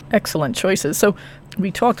 Excellent choices. So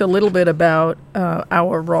we talked a little bit about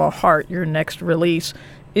Our Raw Heart, your next release.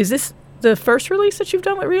 Is this the first release that you've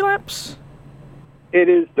done with Relapse? It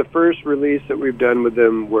is the first release that we've done with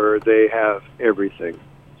them where they have everything.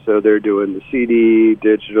 So they're doing the CD,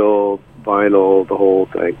 digital, vinyl, the whole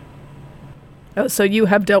thing. Oh, so you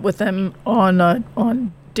have dealt with them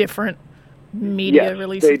on different media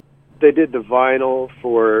releases? They did the vinyl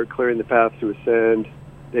for Clearing the Path to Ascend.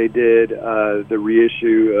 They did the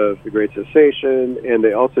reissue of The Great Cessation, and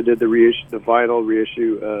they also did the vinyl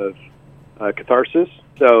reissue of Catharsis.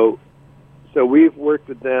 So we've worked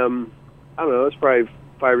with them, I don't know, it's probably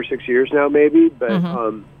 5 or 6 years now maybe,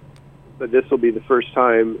 but this will be the first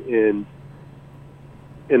time in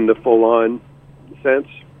the full-on sense.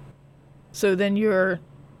 So then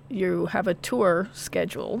you have a tour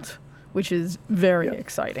scheduled, which is very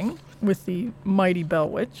exciting, with the Mighty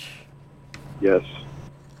Bellwitch. Yes.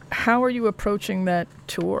 How are you approaching that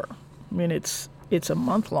tour? I mean, it's a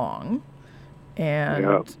month long,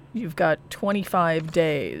 and you've got 25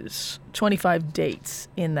 days, 25 dates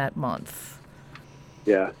in that month.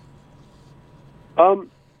 Yeah. I'm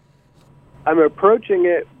approaching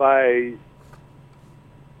it by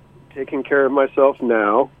taking care of myself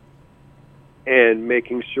now and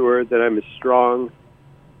making sure that I'm as strong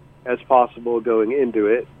as possible going into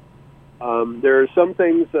it. There are some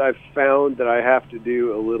things that I've found that I have to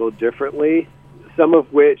do a little differently, some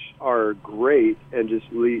of which are great and just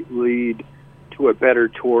lead to a better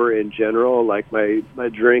tour in general. Like my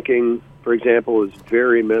drinking, for example, is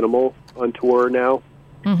very minimal on tour now,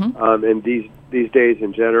 and these days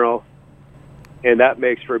in general. And that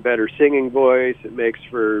makes for a better singing voice. It makes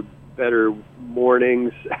for better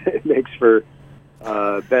mornings. It makes for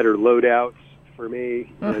better loadouts for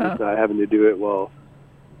me, and not having to do it while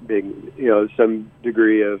being, some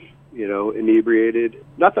degree of, inebriated.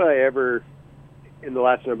 Not that I ever, in the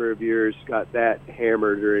last number of years, got that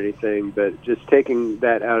hammered or anything, but just taking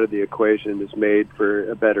that out of the equation has made for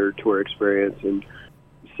a better tour experience. And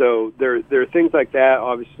so there are things like that.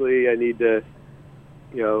 Obviously, I need to,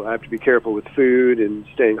 I have to be careful with food and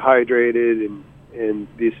staying hydrated and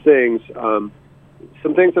these things. Some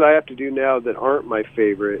things that I have to do now that aren't my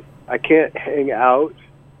favorite. I can't hang out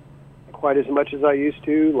quite as much as I used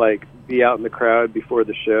to, like be out in the crowd before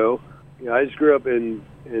the show. I just grew up in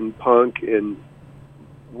punk, and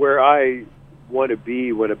where I want to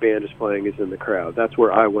be when a band is playing is in the crowd. That's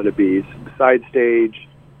where I want to be. Side stage,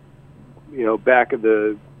 back of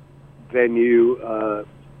the venue,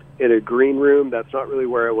 in a green room, that's not really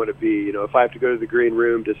where I want to be. If I have to go to the green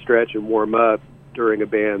room to stretch and warm up during a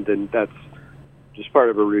band, then that's just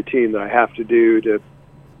part of a routine that I have to do to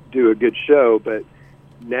do a good show. But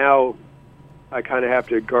now I kind of have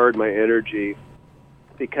to guard my energy,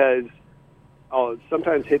 because I'll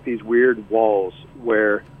sometimes hit these weird walls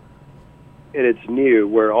where, and it's new,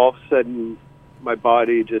 where all of a sudden my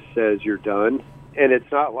body just says you're done. And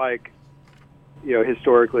it's not like,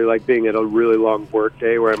 historically, like being at a really long work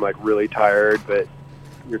day where I'm like really tired, but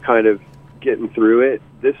you're kind of getting through it.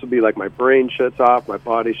 This will be like my brain shuts off, my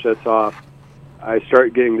body shuts off. I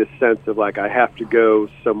start getting this sense of like I have to go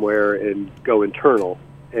somewhere and go internal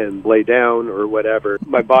and lay down or whatever.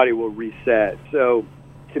 My body will reset. So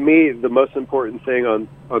to me, the most important thing on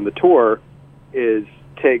the tour is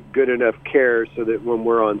take good enough care so that when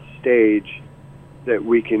we're on stage that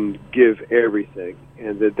we can give everything,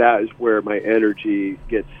 and that is where my energy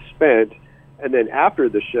gets spent, And then after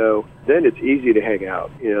the show, then it's easy to hang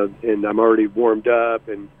out, and I'm already warmed up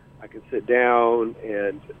and I can sit down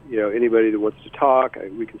and, anybody that wants to talk,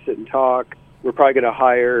 we can sit and talk. We're probably going to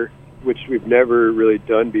hire, which we've never really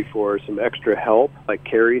done before, some extra help, like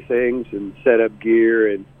carry things and set up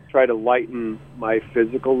gear and try to lighten my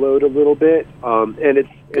physical load a little bit. And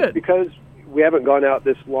it's because we haven't gone out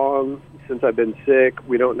this long since I've been sick.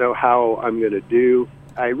 We don't know how I'm going to do.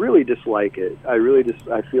 I really dislike it. I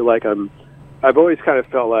feel like I've always kind of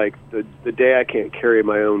felt like the day I can't carry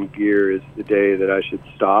my own gear is the day that I should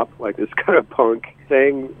stop, like this kind of punk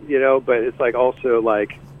thing, but it's like also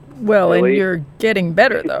like... Well, really, and you're getting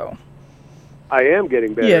better, though. I am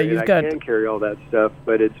getting better, and I can carry all that stuff,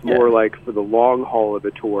 but it's more like for the long haul of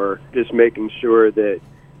a tour, just making sure that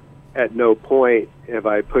at no point have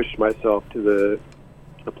I pushed myself to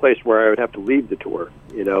the place where I would have to leave the tour,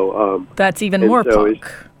 That's even more punk.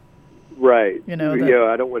 Right. I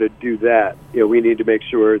don't want to do that. We need to make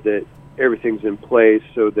sure that everything's in place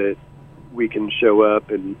so that we can show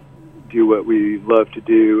up and do what we love to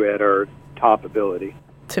do at our top ability.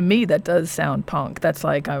 To me, that does sound punk. That's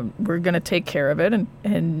like, we're going to take care of it,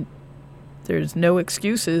 and there's no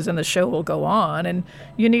excuses, and the show will go on, and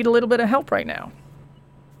you need a little bit of help right now.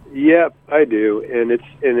 Yep, I do, and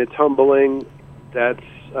it's humbling. That's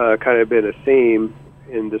kind of been a theme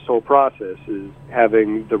in this whole process, is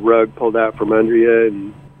having the rug pulled out from under you,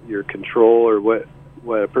 and your control, or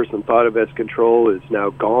what a person thought of as control, is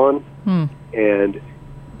now gone. And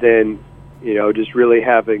then, just really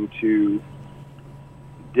having to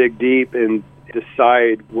dig deep and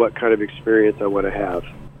decide what kind of experience I want to have.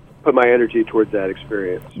 Put my energy towards that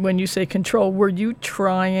experience. When you say control, were you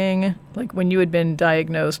trying, like when you had been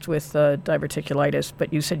diagnosed with diverticulitis,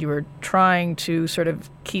 but you said you were trying to sort of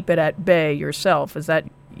keep it at bay yourself? Is that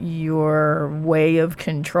your way of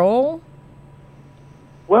control?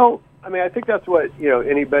 Well, I think that's what,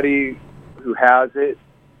 anybody who has it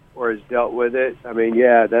or has dealt with it,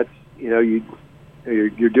 that's,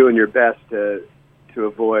 you're doing your best to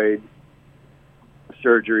avoid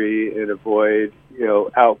surgery and avoid,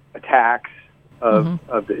 attacks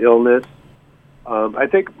of the illness. I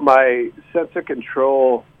think my sense of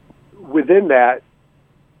control within that,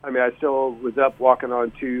 I still was up walking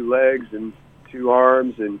on two legs and two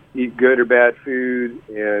arms and eat good or bad food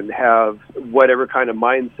and have whatever kind of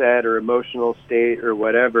mindset or emotional state or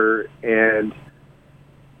whatever. And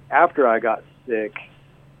after I got sick,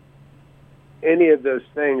 any of those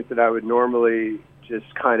things that I would normally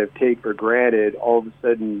just kind of take for granted all of a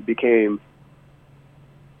sudden became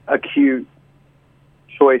acute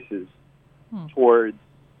choices towards,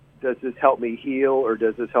 does this help me heal or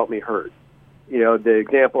does this help me hurt? The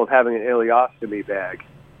example of having an ileostomy bag.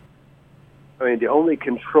 The only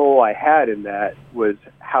control I had in that was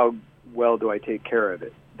how well do I take care of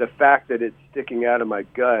it. The fact that it's sticking out of my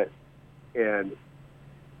gut and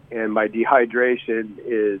my dehydration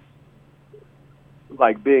is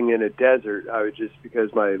like being in a desert.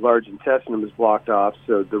 Because my large intestine was blocked off,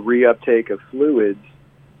 so the reuptake of fluids,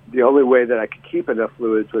 the only way that I could keep enough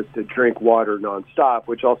fluids was to drink water nonstop,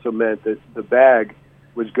 which also meant that the bag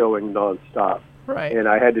was going nonstop. Right. And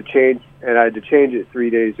I had to change it 3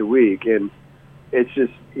 days a week. And it's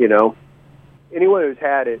just, anyone who's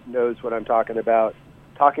had it knows what I'm talking about.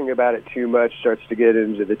 Talking about it too much starts to get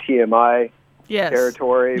into the TMI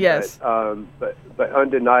territory. Yes. But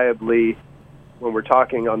undeniably, when we're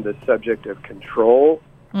talking on the subject of control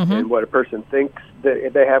and what a person thinks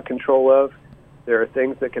that they have control of, there are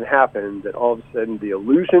things that can happen that all of a sudden the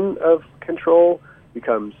illusion of control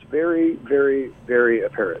becomes very, very, very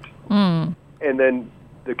apparent. And then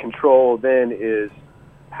the control then is,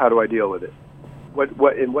 how do I deal with it?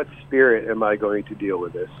 In what spirit am I going to deal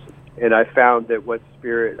with this? And I found that what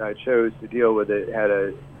spirit I chose to deal with it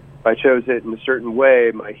if I chose it in a certain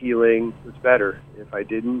way, my healing was better. If I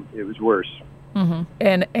didn't, it was worse.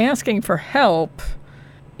 And asking for help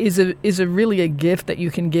is a really a gift that you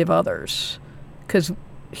can give others, because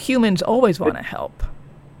humans always want to help.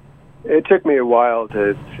 It took me a while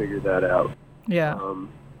to figure that out. Yeah.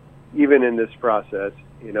 Even in this process,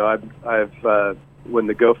 I've when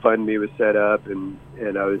the GoFundMe was set up and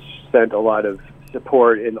I was sent a lot of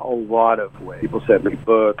support in a lot of ways. People sent me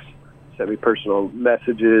books, sent me personal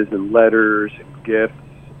messages and letters and gifts,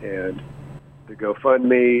 and the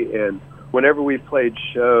GoFundMe. And whenever we've played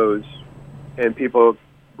shows and people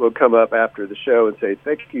will come up after the show and say,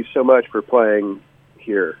 thank you so much for playing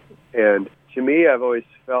here. And to me, I've always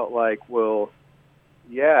felt like, well,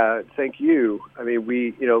 yeah, thank you.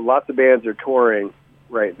 Lots of bands are touring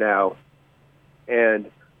right now.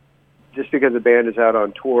 And just because a band is out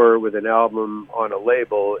on tour with an album on a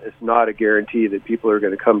label is not a guarantee that people are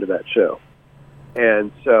going to come to that show.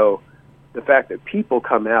 And so the fact that people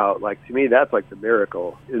come out, like, to me, that's like the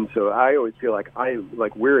miracle. And so I always feel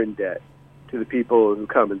like we're in debt to the people who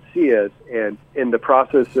come and see us. And in the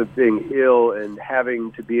process of being ill and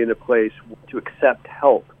having to be in a place to accept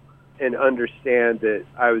help and understand that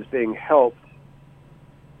I was being helped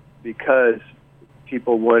because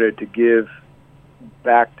people wanted to give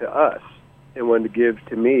back to us and wanted to give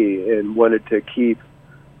to me and wanted to keep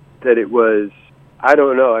that it was, I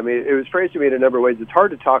don't know. I mean, it was phrased to me in a number of ways. It's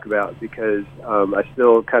hard to talk about because I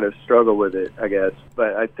still kind of struggle with it, I guess.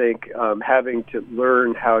 But I think having to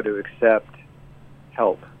learn how to accept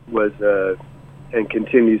help was and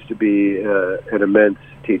continues to be an immense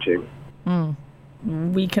teaching.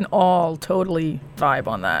 We can all totally vibe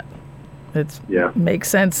on that. Yeah. Makes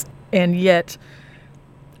sense. And yet,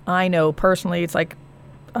 I know personally, it's like,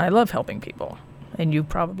 I love helping people. And you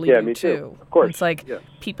probably do me too. Of course. It's like yes,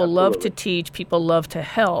 people absolutely. love to teach, people love to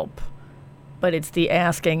help, but it's the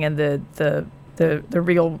asking and the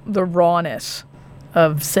rawness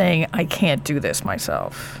of saying, I can't do this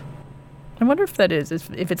myself. I wonder if that is,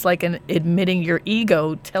 if it's like an admitting your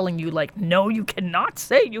ego telling you, like, no, you cannot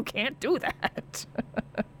say you can't do that.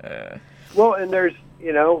 Well, and there's,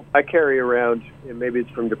 I carry around, and maybe it's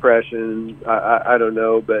from depression, I don't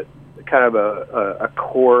know, but kind of a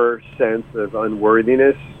core sense of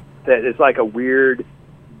unworthiness that is like a weird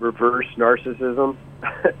reverse narcissism.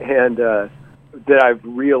 And that I've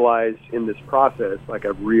realized in this process, like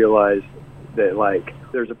I've realized that like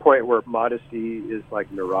there's a point where modesty is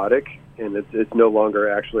like neurotic, and it's no longer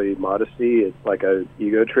actually modesty. It's like a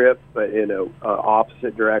ego trip, but in a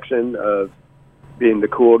opposite direction of being the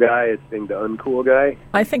cool guy. It's being the uncool guy.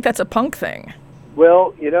 I think that's a punk thing.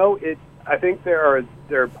 Well, I think there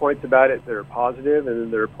are points about it that are positive, and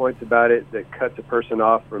then there are points about it that cuts a person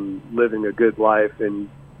off from living a good life and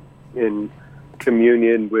in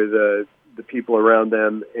communion with the people around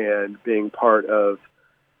them and being part of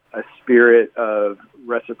a spirit of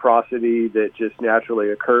reciprocity that just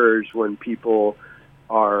naturally occurs when people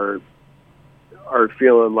are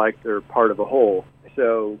feeling like they're part of a whole.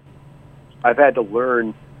 So I've had to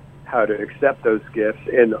learn how to accept those gifts,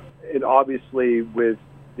 and obviously with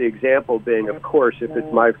the example being, of course, if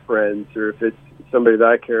it's my friends or if it's somebody that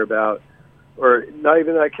I care about, or not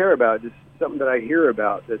even that I care about, just something that I hear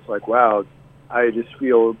about that's like, wow, I just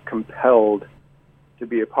feel compelled to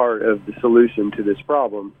be a part of the solution to this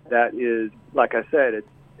problem. That is, like I said,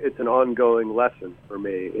 it's an ongoing lesson for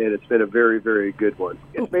me, and it's been a very, very good one.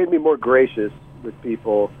 It's made me more gracious with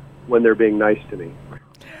people when they're being nice to me.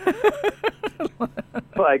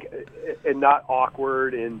 Like, and not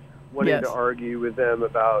awkward and wanting to argue with them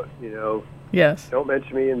about, yes, don't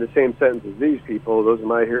mention me in the same sentence as these people. Those are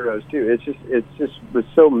my heroes too. It's just was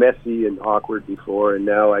so messy and awkward before, and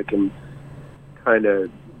now I can kind of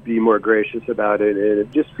be more gracious about it, and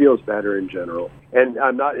it just feels better in general. And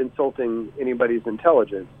I'm not insulting anybody's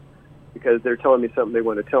intelligence because they're telling me something they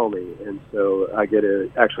want to tell me, and so I get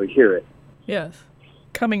to actually hear it. Yes.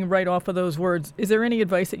 Coming right off of those words, is there any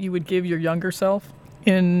advice that you would give your younger self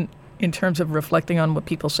in terms of reflecting on what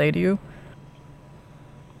people say to you?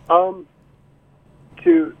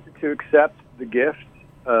 To accept the gift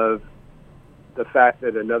of the fact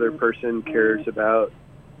that another person cares about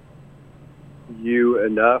you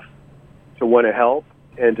enough to want to help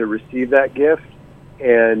and to receive that gift,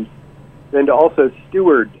 and then to also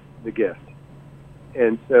steward the gift.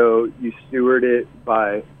 And so you steward it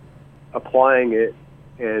by applying it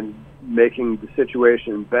and making the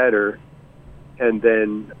situation better, and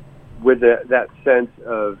then with that sense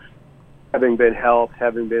of having been helped,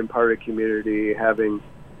 having been part of a community, having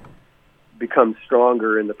become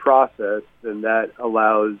stronger in the process, then that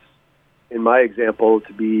allows, in my example,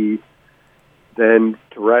 to be then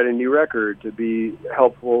to write a new record, to be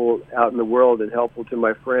helpful out in the world and helpful to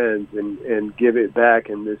my friends and give it back,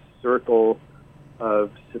 and this circle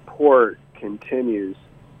of support continues.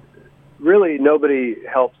 Really, nobody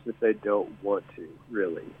helps if they don't want to,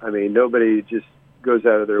 really. I mean, nobody just goes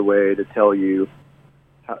out of their way to tell you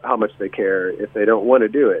how much they care if they don't want to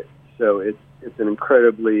do it. So it's an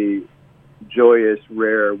incredibly joyous,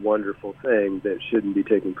 rare, wonderful thing that shouldn't be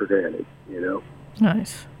taken for granted,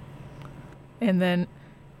 Nice. And then,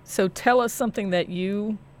 so tell us something that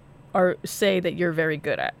you say that you're very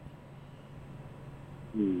good at.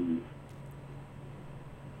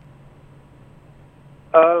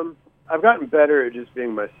 I've gotten better at just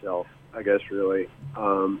being myself, I guess, really.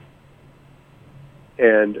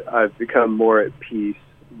 And I've become more at peace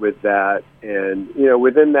with that. And,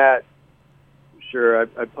 within that, sure,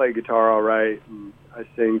 I play guitar all right, and I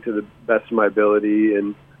sing to the best of my ability,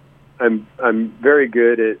 and I'm very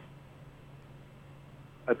good at,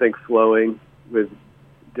 I think, flowing with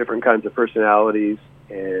different kinds of personalities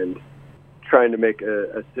and trying to make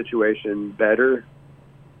a situation better.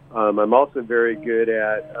 I'm also very good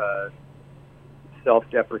at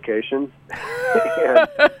self-deprecation, and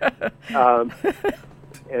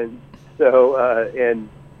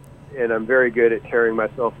I'm very good at tearing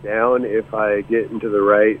myself down if I get into the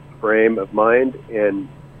right frame of mind, and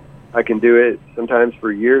I can do it sometimes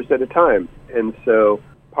for years at a time. And so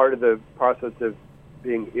part of the process of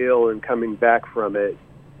being ill and coming back from it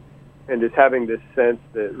and just having this sense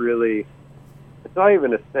that really, it's not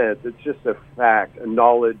even a sense, it's just a fact, a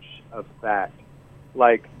knowledge of fact.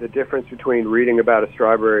 Like the difference between reading about a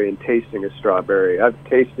strawberry and tasting a strawberry. I've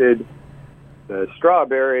tasted the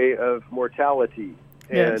strawberry of mortality,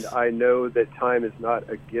 and yes. I know that time is not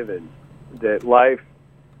a given, that life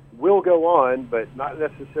will go on, but not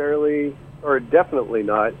necessarily, or definitely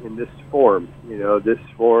not in this form. This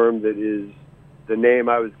form that is the name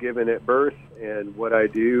I was given at birth, and what I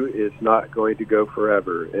do is not going to go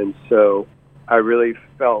forever. And so I really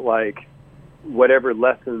felt like whatever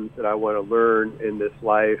lessons that I want to learn in this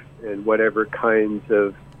life and whatever kinds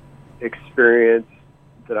of experience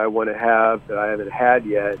that I want to have that I haven't had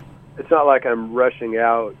yet, it's not like I'm rushing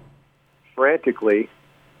out frantically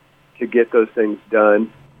to get those things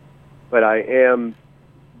done, but I am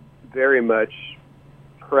very much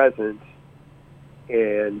present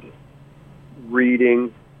and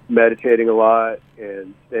reading, meditating a lot,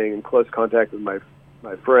 and staying in close contact with my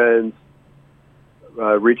friends,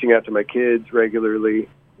 reaching out to my kids regularly.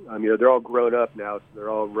 They're all grown up now, so they're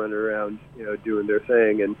all running around, doing their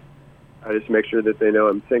thing, and I just make sure that they know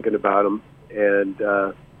I'm thinking about them, and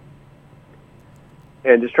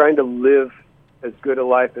just trying to live as good a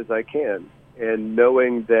life as I can, and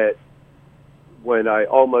knowing that when I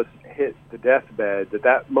almost hit the deathbed,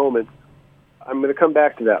 that moment, I'm going to come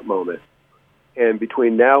back to that moment. And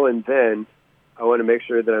between now and then, I want to make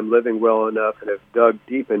sure that I'm living well enough and have dug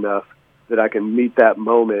deep enough that I can meet that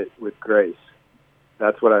moment with grace.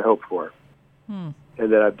 That's what I hope for. And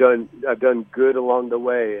that I've done good along the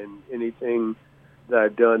way, and anything that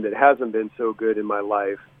I've done that hasn't been so good in my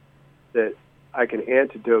life, that I can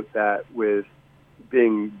antidote that with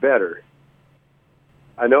being better.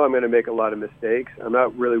 I know I'm going to make a lot of mistakes. I'm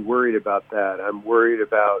not really worried about that. I'm worried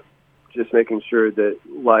about just making sure that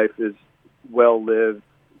life is well lived,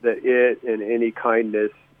 that it and any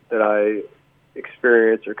kindness that I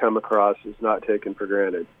experience or come across is not taken for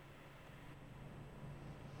granted.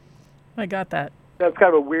 I got that. That's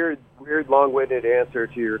kind of a weird, long-winded answer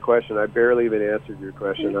to your question. I barely even answered your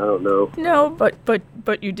question. I don't know. No,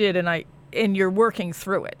 but you did, and you're working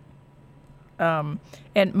through it. And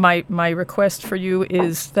my request for you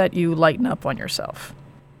is that you lighten up on yourself.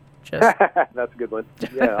 Just That's a good one.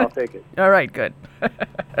 Yeah, I'll take it. all right, good.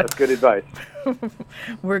 That's good advice.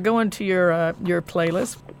 We're going to your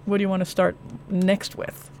playlist. What do you want to start next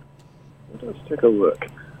with? Let's take a look.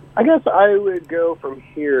 I guess I would go from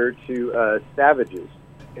here to Savages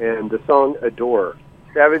and the song Adore.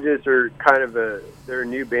 Savages are kind of they're a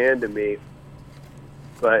new band to me,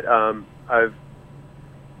 but I've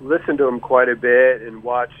listened to them quite a bit and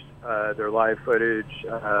watched their live footage,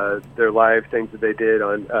 their live things that they did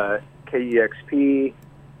on KEXP,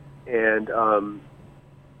 and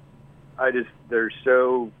they're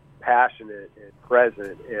so passionate and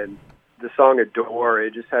present, and the song Adore,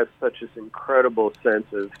 it just has such this incredible sense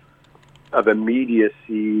of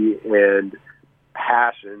immediacy and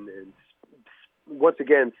passion, and once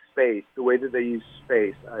again, space. The way that they use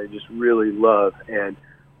space, I just really love. And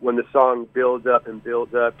when the song builds up to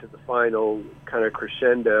the final kind of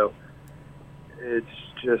crescendo, it's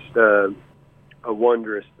just a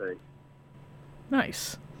wondrous thing.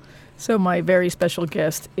 Nice. So my very special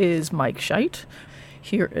guest is Mike Scheidt.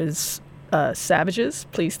 Here is Savages.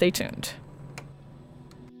 Please stay tuned.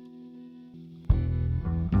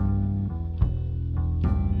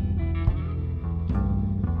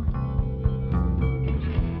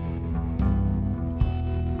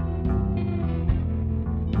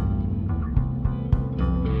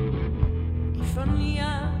 If only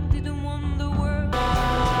I didn't want the world to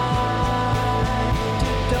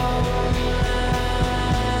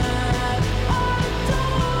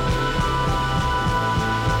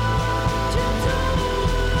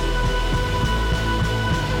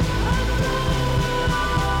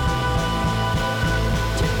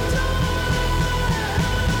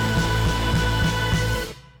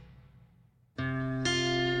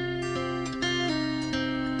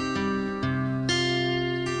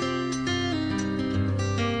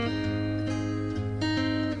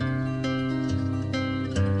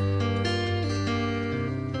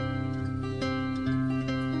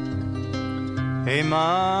Hey,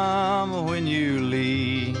 Mama, when you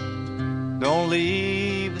leave, don't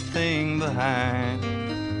leave a thing behind.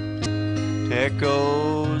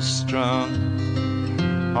 Echoes strung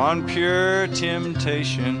on pure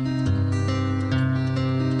temptation,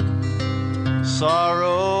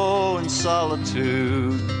 sorrow and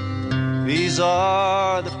solitude. These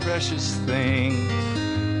are the precious things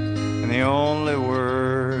and the only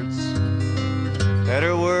words that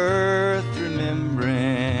are worth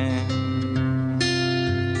remembering.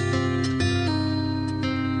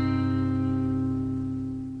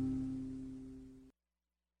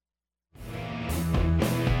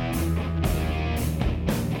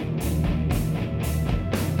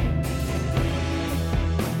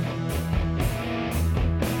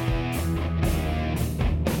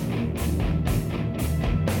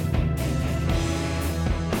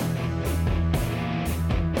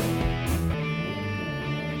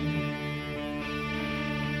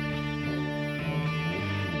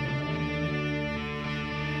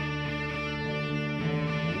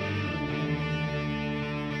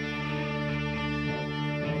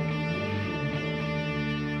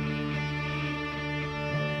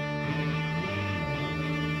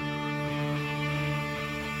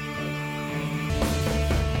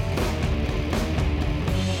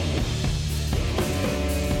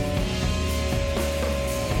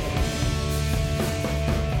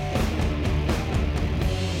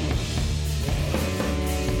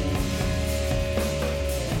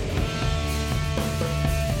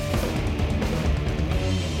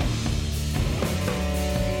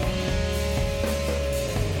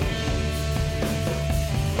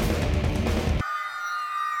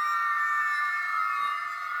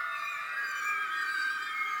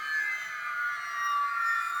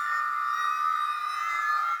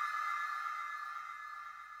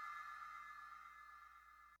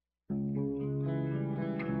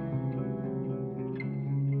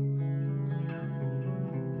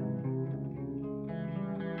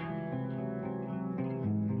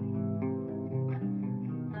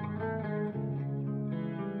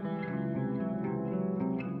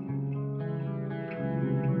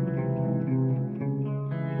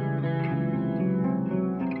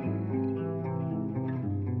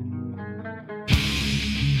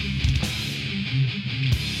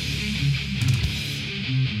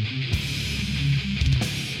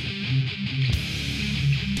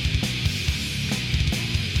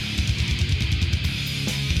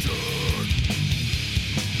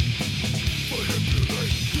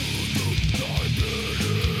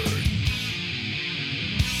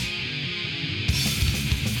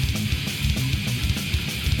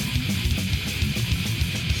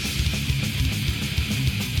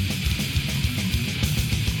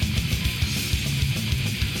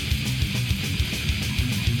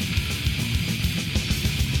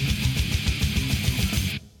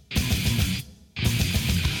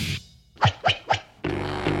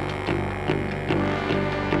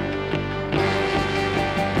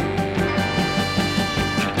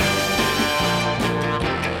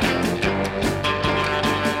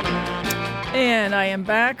 And I am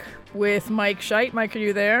back with Mike Scheidt. Mike, are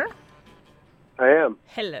you there? I am.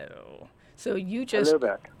 Hello. So you just Hello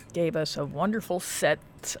back. gave us a wonderful set.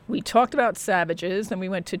 We talked about Savages, then we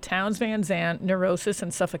went to Townes Van Zandt, Neurosis,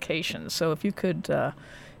 and Suffocation. So if you could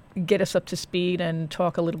get us up to speed and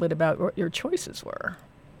talk a little bit about what your choices were.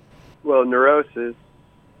 Well, Neurosis,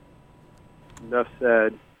 enough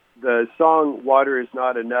said. The song Water Is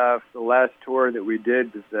Not Enough, the last tour that we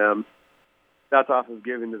did with them, that's off of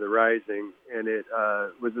Given to the Rising, and it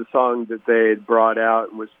was a song that they had brought out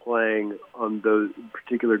and was playing on those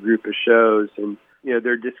particular group of shows. And, you know,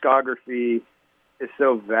 their discography is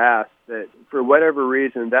so vast that for whatever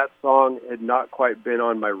reason, that song had not quite been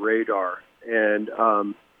on my radar. And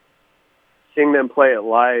seeing them play it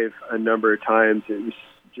live a number of times, it was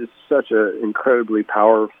just such an incredibly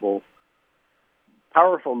powerful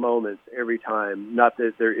moments every time. Not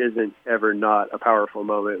that there isn't ever not a powerful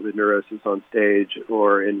moment with Neurosis on stage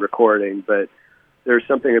or in recording, but there's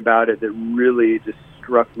something about it that really just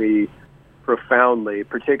struck me profoundly,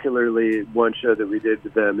 particularly one show that we did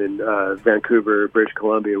with them in Vancouver, British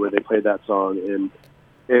Columbia, where they played that song, and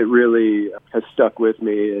it really has stuck with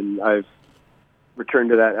me, and I've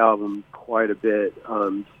returned to that album quite a bit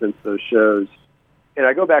since those shows. And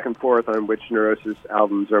I go back and forth on which Neurosis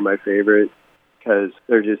albums are my favorite, because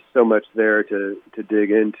there's just so much there to dig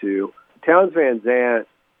into. Townes Van Zandt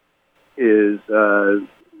is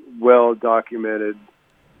well documented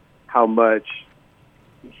how much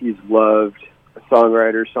he's loved. A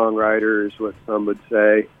songwriter is what some would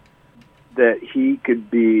say, that he could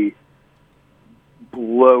be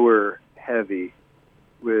blower heavy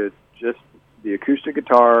with just the acoustic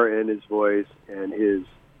guitar and his voice and his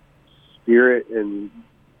spirit and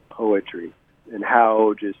poetry and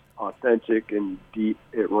how just authentic and deep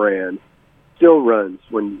it ran. Still runs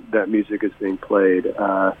when that music is being played.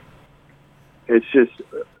 It's just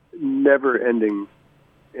never ending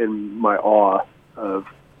in my awe of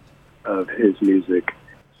his music.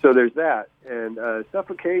 So there's that. And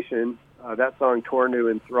Suffocation, that song Torn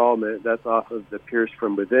to Enthrallment, that's off of the Pierced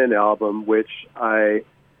From Within album, which I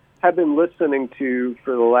have been listening to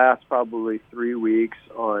for the last probably 3 weeks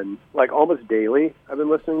on, like, almost daily. I've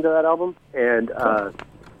been listening to that album. And I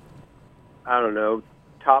don't know,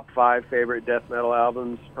 top 5 favorite death metal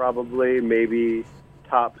albums, probably, maybe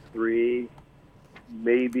top 3,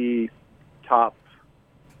 maybe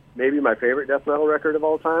my favorite death metal record of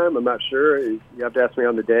all time. I'm not sure. You have to ask me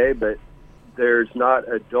on the day, but there's not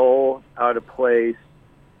a dull, out of place,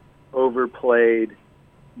 overplayed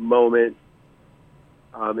moment.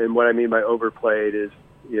 And what I mean by overplayed is,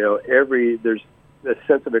 there's a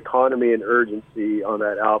sense of economy and urgency on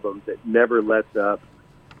that album that never lets up.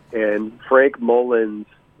 And Frank Mullen's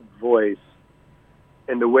voice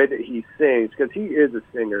and the way that he sings, because he is a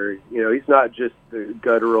singer, he's not just the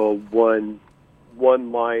guttural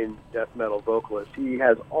one-line death metal vocalist. He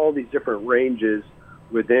has all these different ranges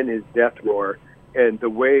within his death roar, and the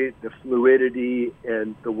fluidity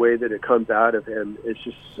and the way that it comes out of him is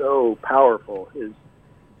just so powerful. His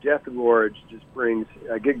death roar just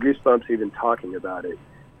I get goosebumps even talking about it.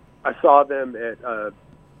 I saw them at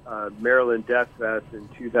Maryland Death Fest in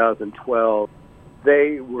 2012.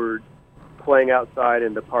 They were playing outside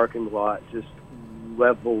in the parking lot, just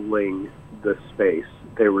leveling the space.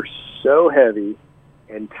 They were so heavy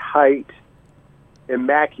and tight,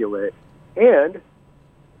 immaculate, and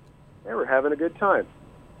they were having a good time.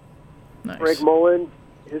 Nice. Frank Mullen,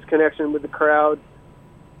 his connection with the crowd,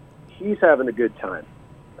 he's having a good time.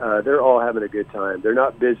 They're all having a good time. They're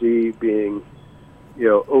not busy being,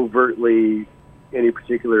 overtly any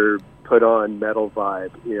particular put-on metal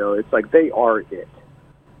vibe. It's like they are it.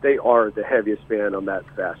 They are the heaviest band on that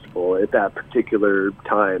festival at that particular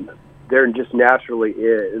time. They're just naturally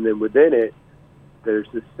it. And then within it, there's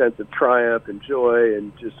this sense of triumph and joy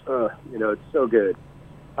and just, it's so good.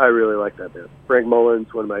 I really like that band. Frank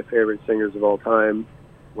Mullen's one of my favorite singers of all time.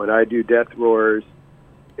 When I do death roars,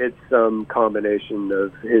 it's some combination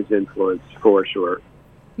of his influence for sure.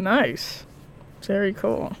 Nice. Very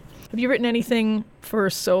cool. Have you written anything for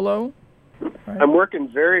solo? Right. I'm working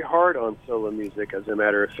very hard on solo music, as a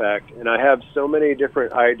matter of fact, and I have so many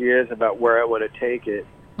different ideas about where I want to take it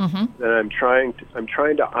that I'm trying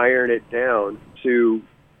to iron it down to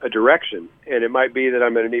a direction. And it might be that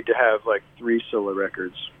I'm going to need to have like 3 solo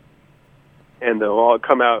records, and they'll all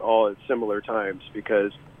come out all at similar times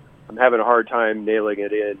because I'm having a hard time nailing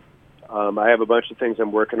it in. I have a bunch of things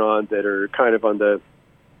I'm working on that are kind of on the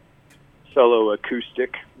solo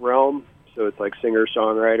acoustic realm, so it's like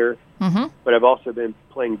singer-songwriter. But I've also been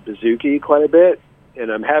playing bouzouki quite a bit,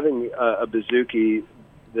 and I'm having a bouzouki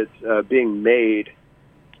that's being made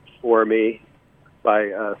for me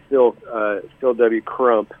by Phil W.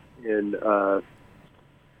 Crump in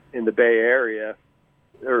the Bay Area,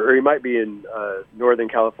 or he might be in Northern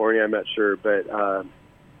California. I'm not sure, but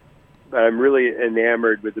I'm really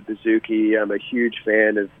enamored with the bouzouki. I'm a huge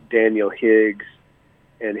fan of Daniel Higgs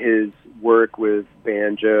and his work with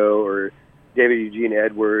banjo, or David Eugene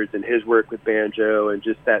Edwards and his work with banjo, and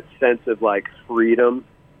just that sense of like freedom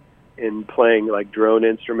in playing like drone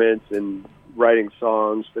instruments and writing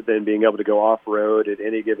songs, but then being able to go off road at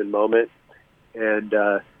any given moment. And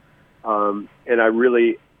I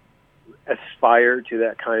really aspire to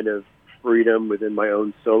that kind of freedom within my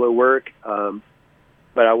own solo work.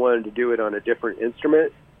 But I wanted to do it on a different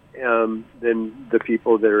instrument than the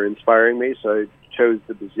people that are inspiring me. So I chose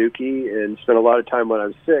the bouzouki and spent a lot of time when I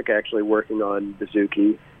was sick actually working on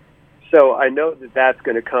bouzouki. So I know that that's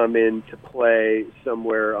going to come into play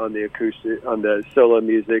somewhere on the acoustic, on the solo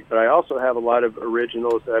music, but I also have a lot of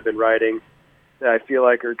originals that I've been writing that I feel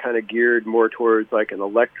like are kind of geared more towards like an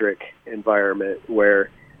electric environment where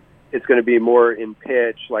it's going to be more in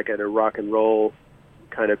pitch, like at a rock and roll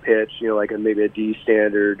kind of pitch, like maybe a D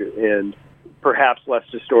standard, and perhaps less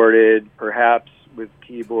distorted, perhaps with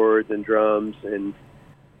keyboards and drums, and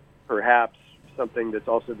perhaps something that's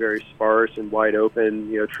also very sparse and wide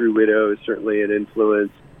open. True Widow is certainly an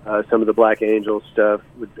influence. Some of the Black Angel stuff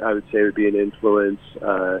I would say would be an influence.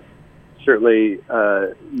 Certainly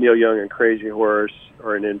Neil Young and Crazy Horse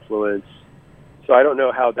are an influence. So I don't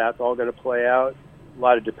know how that's all going to play out. A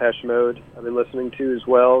lot of Depeche Mode I've been listening to as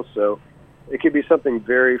well. So it could be something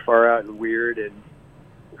very far out and weird, and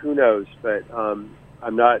who knows. But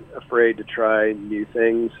I'm not afraid to try new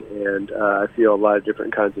things, and I feel a lot of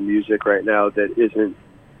different kinds of music right now that isn't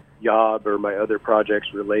Yob or my other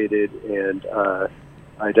projects related, and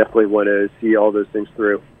I definitely want to see all those things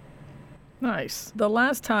through. Nice. The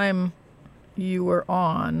last time you were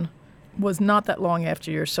on was not that long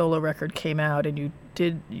after your solo record came out, and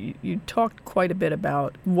you talked quite a bit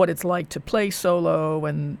about what it's like to play solo,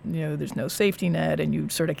 and there's no safety net, and you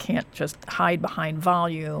sort of can't just hide behind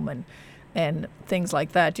volume and things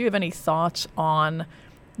like that. Do you have any thoughts on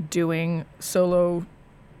doing solo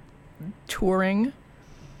touring?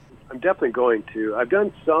 I'm definitely going to. I've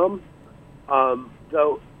done some,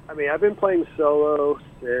 though. I mean, I've been playing solo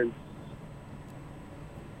since,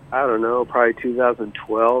 I don't know, probably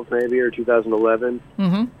 2012 maybe, or 2011.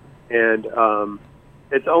 Mm-hmm. And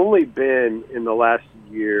it's only been in the last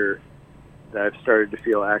year that I've started to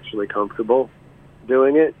feel actually comfortable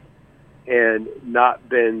doing it and not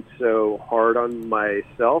been so hard on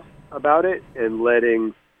myself about it, and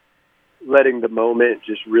letting the moment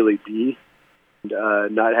just really be,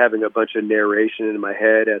 and not having a bunch of narration in my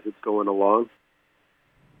head as it's going along.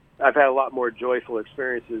 I've had a lot more joyful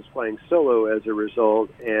experiences playing solo as a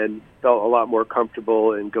result, and felt a lot more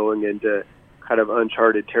comfortable in going into kind of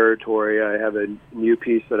uncharted territory. I have a new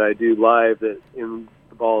piece that I do live that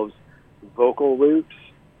involves vocal loops,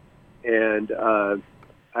 and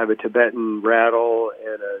I have a Tibetan rattle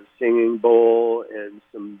and a singing bowl and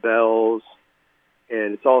some bells,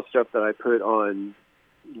 and it's all stuff that I put on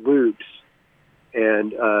loops,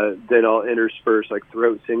 and then I'll intersperse like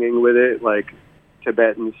throat singing with it, like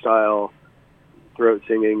Tibetan style throat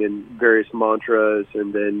singing and various mantras,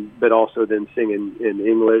 but also then singing in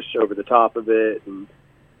English over the top of it. And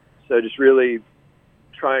so just really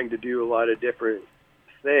trying to do a lot of different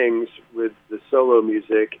things with the solo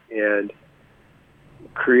music and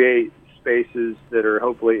create spaces that are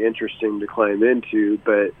hopefully interesting to climb into.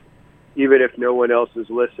 But even if no one else is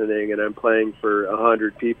listening and I'm playing for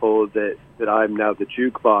 100 people that I'm now the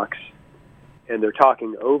jukebox and they're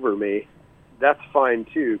talking over me, that's fine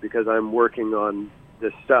too, because I'm working on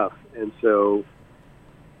this stuff. And so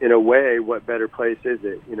in a way, what better place is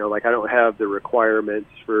it? Like, I don't have the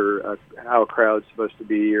requirements for how a crowd's supposed to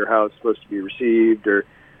be or how it's supposed to be received or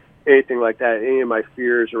anything like that. Any of my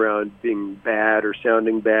fears around being bad or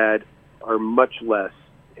sounding bad are much less.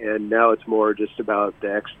 And now it's more just about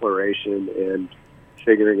the exploration and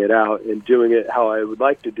figuring it out and doing it how I would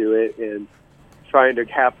like to do it, and trying to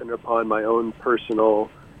happen upon my own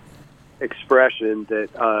personal expression that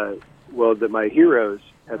that my heroes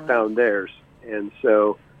have found theirs. And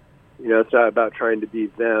so it's not about trying to be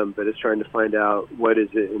them, but it's trying to find out what is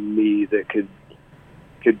it in me that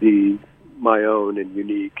could be my own and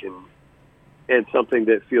unique, and something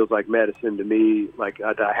that feels like medicine to me, like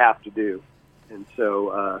that I have to do. And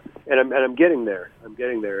so and I'm getting there.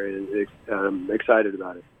 And I'm excited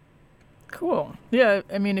about it. Cool. Yeah,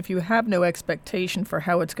 I mean, if you have no expectation for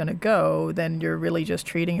how it's going to go, then you're really just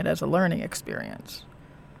treating it as a learning experience.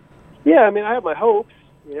 Yeah, I mean, I have my hopes,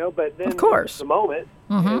 but then of course, it's the moment.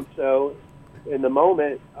 Mm-hmm. And so in the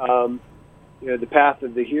moment, the path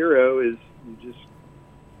of the hero is you just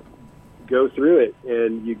go through it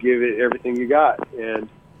and you give it everything you got. And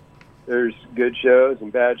there's good shows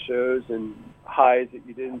and bad shows and highs that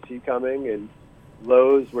you didn't see coming and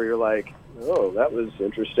lows where you're like, oh, that was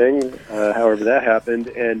interesting, however that happened,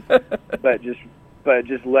 and but just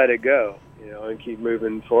let it go, and keep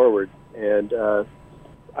moving forward. And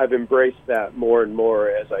I've embraced that more and more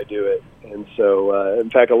as I do it. And so, in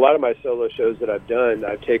fact, a lot of my solo shows that I've done,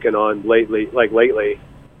 I've taken on lately,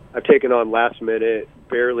 I've taken on last minute,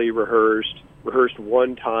 barely rehearsed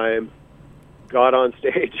one time, got on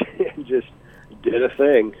stage and just did a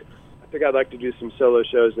thing. I think I'd like to do some solo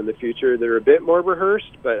shows in the future that are a bit more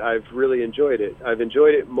rehearsed, but I've really enjoyed it. I've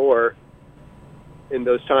enjoyed it more in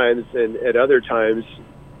those times and at other times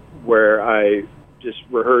where I just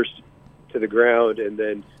rehearsed to the ground and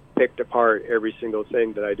then picked apart every single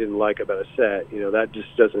thing that I didn't like about a set.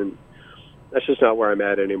 That's just not where I'm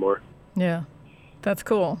at anymore. Yeah, that's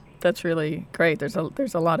cool. That's really great. There's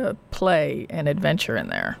a lot of play and adventure in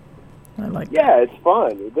there. I like that. Yeah, it's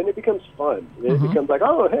fun. Then it becomes fun. Then it becomes like,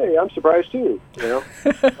 oh, hey, I'm surprised too.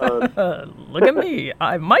 Look at me.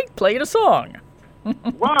 I might play a song.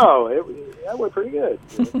 Wow, that went pretty good.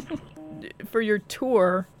 For your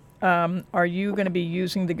tour, are you going to be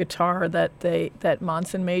using the guitar that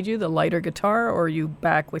Monson made you, the lighter guitar, or are you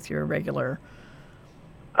back with your regular?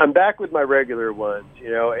 I'm back with my regular ones,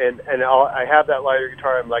 and I have that lighter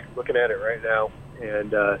guitar. I'm like looking at it right now,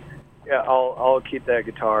 and I'll keep that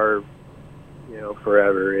guitar,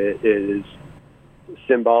 forever. It is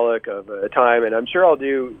symbolic of a time, and I'm sure I'll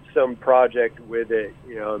do some project with it.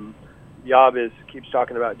 Yob keeps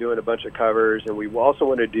talking about doing a bunch of covers, and we also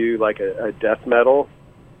want to do like a death metal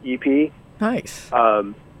EP. Nice.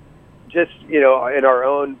 Just, in our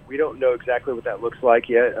own, we don't know exactly what that looks like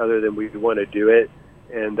yet, other than we want to do it.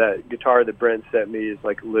 And that guitar that Brent sent me is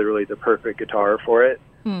like literally the perfect guitar for it.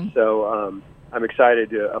 So I'm excited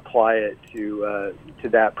to apply it to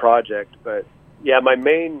that project. But yeah, my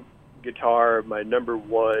main guitar, my number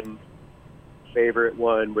one favorite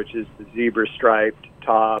one, which is the zebra striped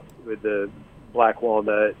top with the black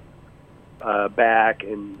walnut back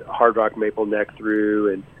and hard rock maple neck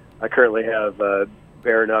through, and I currently have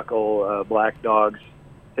bare knuckle Black Dogs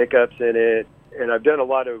pickups in it, and I've done a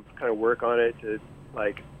lot of kind of work on it to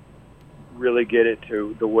like really get it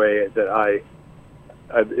to the way that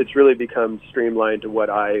it's really become streamlined to what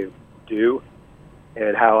I do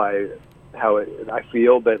and how I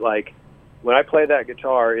feel. But like when I play that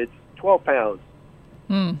guitar, it's 12 pounds.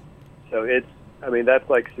 So that's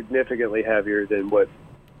like significantly heavier than what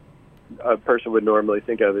a person would normally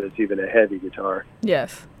think of as even a heavy guitar.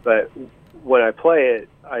 Yes. But when I play it,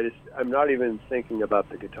 I'm not even thinking about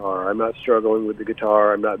the guitar. I'm not struggling with the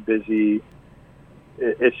guitar. I'm not busy.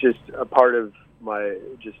 It's just a part of I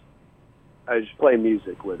just play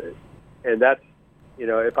music with it. And that's,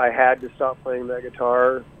 if I had to stop playing that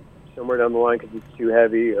guitar somewhere down the line because it's too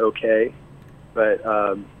heavy, okay. But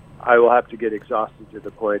I will have to get exhausted to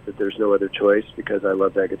the point that there's no other choice because I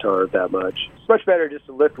love that guitar that much. It's much better just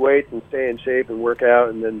to lift weights and stay in shape and work out,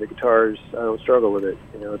 and then the guitars, I don't struggle with it.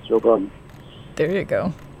 It's no problem. There you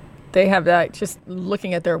go. They have that. Just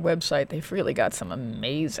looking at their website, they've really got some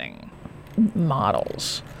amazing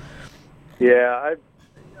models. Yeah,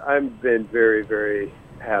 I've been very, very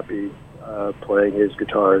happy playing his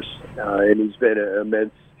guitars, and he's been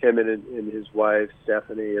him and his wife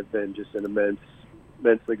Stephanie have been just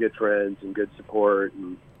immensely good friends and good support,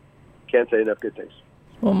 and can't say enough good things.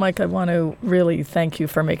 Well, Mike, I want to really thank you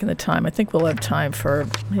for making the time. I think we'll have time for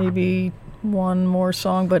maybe one more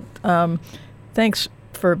song, but thanks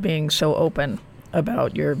for being so open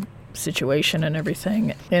about your situation and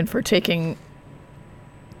everything, and for taking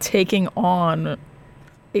on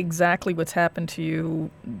exactly what's happened to you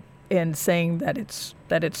and saying that it's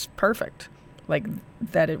perfect, like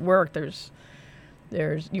that it worked.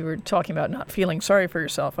 You were talking about not feeling sorry for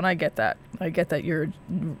yourself, and I get that. I get that you're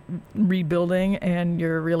rebuilding and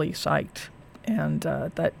you're really psyched, and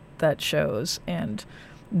that shows. And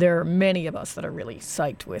there are many of us that are really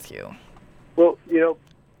psyched with you. Well,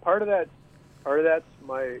 part of that's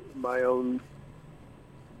my own,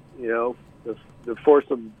 the force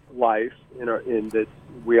of life in that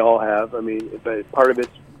we all have. But part of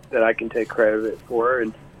it's that I can take credit for,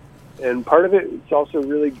 and part of it's also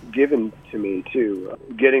really given to me too.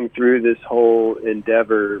 Getting through this whole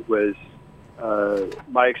endeavor was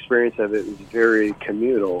my experience of it was very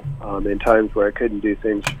communal. In times where I couldn't do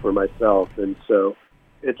things for myself, and so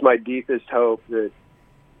it's my deepest hope that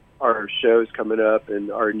our shows coming up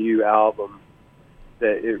and our new album,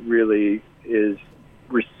 that it really is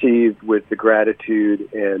received with the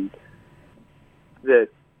gratitude and that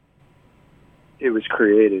it was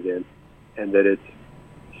created in, and that it's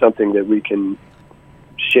something that we can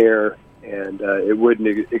share, and it wouldn't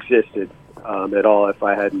have existed at all if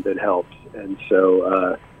I hadn't been helped. And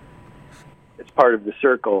so it's part of the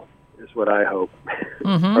circle, is what I hope.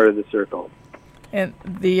 Part of the circle. And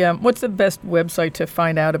what's the best website to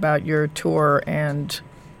find out about your tour and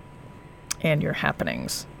your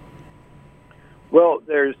happenings? Well,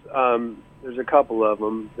 there's a couple of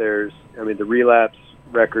them. There's, the Relapse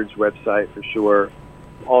Records website for sure.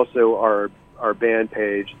 Also, our band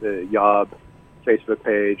page, the Yob Facebook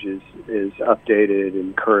page, is updated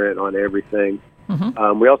and current on everything.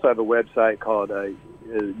 We also have a website called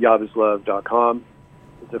yobislove.com.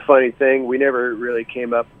 It's a funny thing. We never really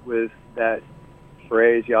came up with that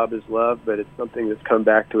phrase, Yob is love, but it's something that's come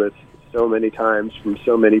back to us so many times from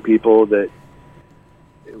so many people that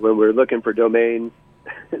when we're looking for domain,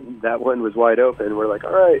 that one was wide open. We're like,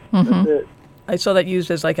 all right, that's it. I saw that used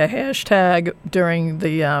as like a hashtag during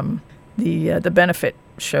the benefit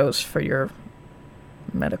shows for your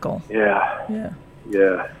medical. Yeah.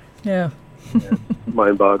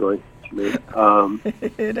 Mind-boggling to me.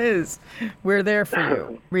 It is. We're there for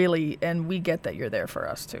you, really, and we get that you're there for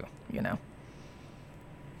us too.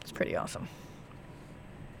 It's pretty awesome.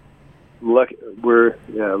 I'm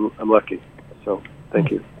lucky. So thank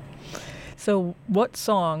you. So, what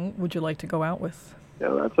song would you like to go out with?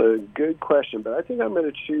 Yeah, that's a good question, but I think I'm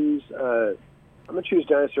going to choose.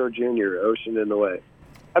 Dinosaur Jr., Ocean in the Way.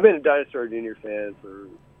 I've been a Dinosaur Jr. fan for a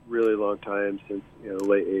really long time, since the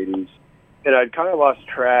late 80s. and I'd kind of lost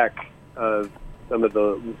track of some of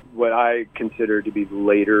the what I consider to be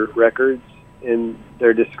later records in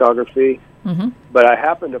their discography. Mm-hmm. But I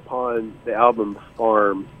happened upon the album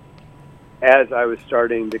Farm as I was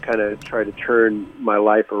starting to kind of try to turn my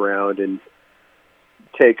life around and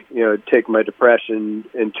take my depression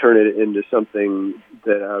and turn it into something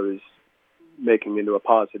that I was making into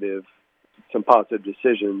some positive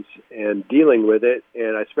decisions and dealing with it.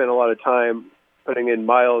 And I spent a lot of time putting in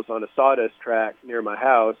miles on a sawdust track near my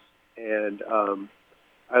house. And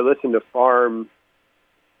I listened to Farm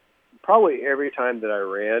probably every time that I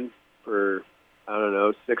ran for,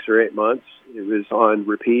 6 or 8 months. It was on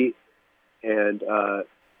repeat. And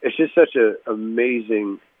it's just such an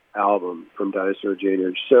amazing album from Dinosaur Jr.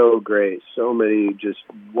 So great. So many just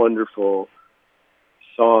wonderful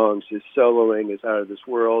songs. His soloing is out of this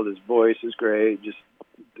world. His voice is great. Just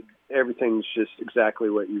everything's just exactly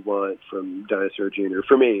what you want from Dinosaur Jr.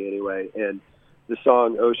 For me, anyway. And the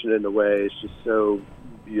song "Ocean in the Way" is just so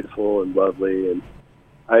beautiful and lovely, and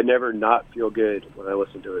I never not feel good when I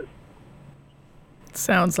listen to it.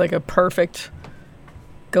 Sounds like a perfect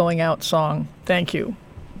going out song. Thank you,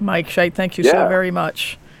 Mike Scheidt. Thank you so very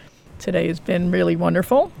much. Today has been really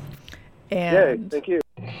wonderful. And thank you.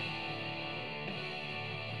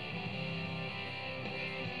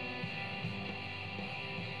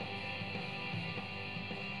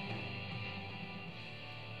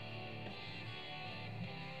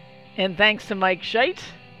 And thanks to Mike Scheidt.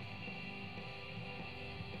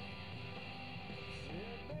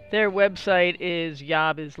 Their website is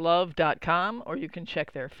yobislove.com, or you can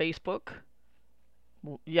check their Facebook.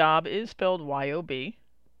 Yob is spelled Y-O-B.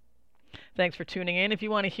 Thanks for tuning in. If you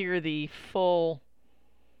want to hear the full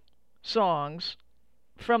songs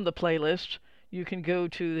from the playlist, you can go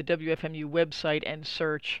to the WFMU website and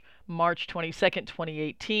search March 22nd,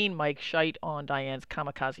 2018, Mike Scheidt on Diane's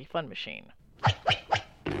Kamikaze Fun Machine.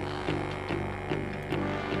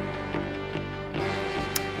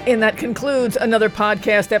 And that concludes another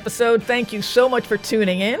podcast episode. Thank you so much for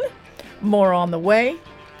tuning in. More on the way.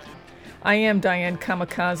 I am Diane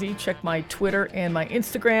Kamikaze. Check my Twitter and my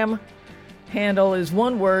Instagram. Handle is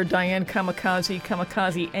one word, Diane Kamikaze.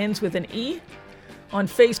 Kamikaze ends with an E. On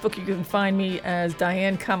Facebook, you can find me as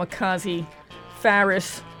Diane Kamikaze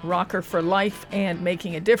Faris, Rocker for Life, and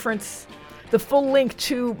Making a Difference. The full link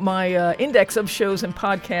to my index of shows and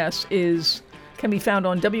podcasts can be found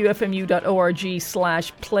on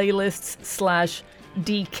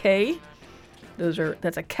wfmu.org/playlists/DK.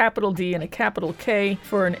 That's a capital D and a capital K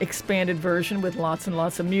for an expanded version with lots and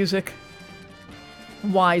lots of music,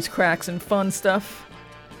 wisecracks, and fun stuff.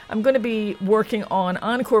 I'm going to be working on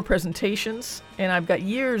encore presentations, and I've got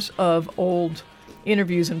years of old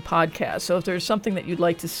interviews and podcasts. So if there's something that you'd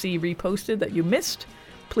like to see reposted that you missed,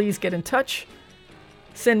 please get in touch.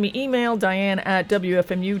 Send me email,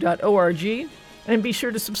 diane@wfmu.org. And be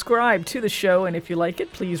sure to subscribe to the show, and if you like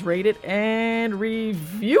it, please rate it and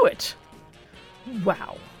review it.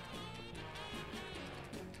 Wow.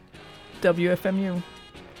 WFMU.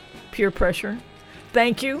 Peer pressure.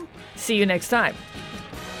 Thank you. See you next time.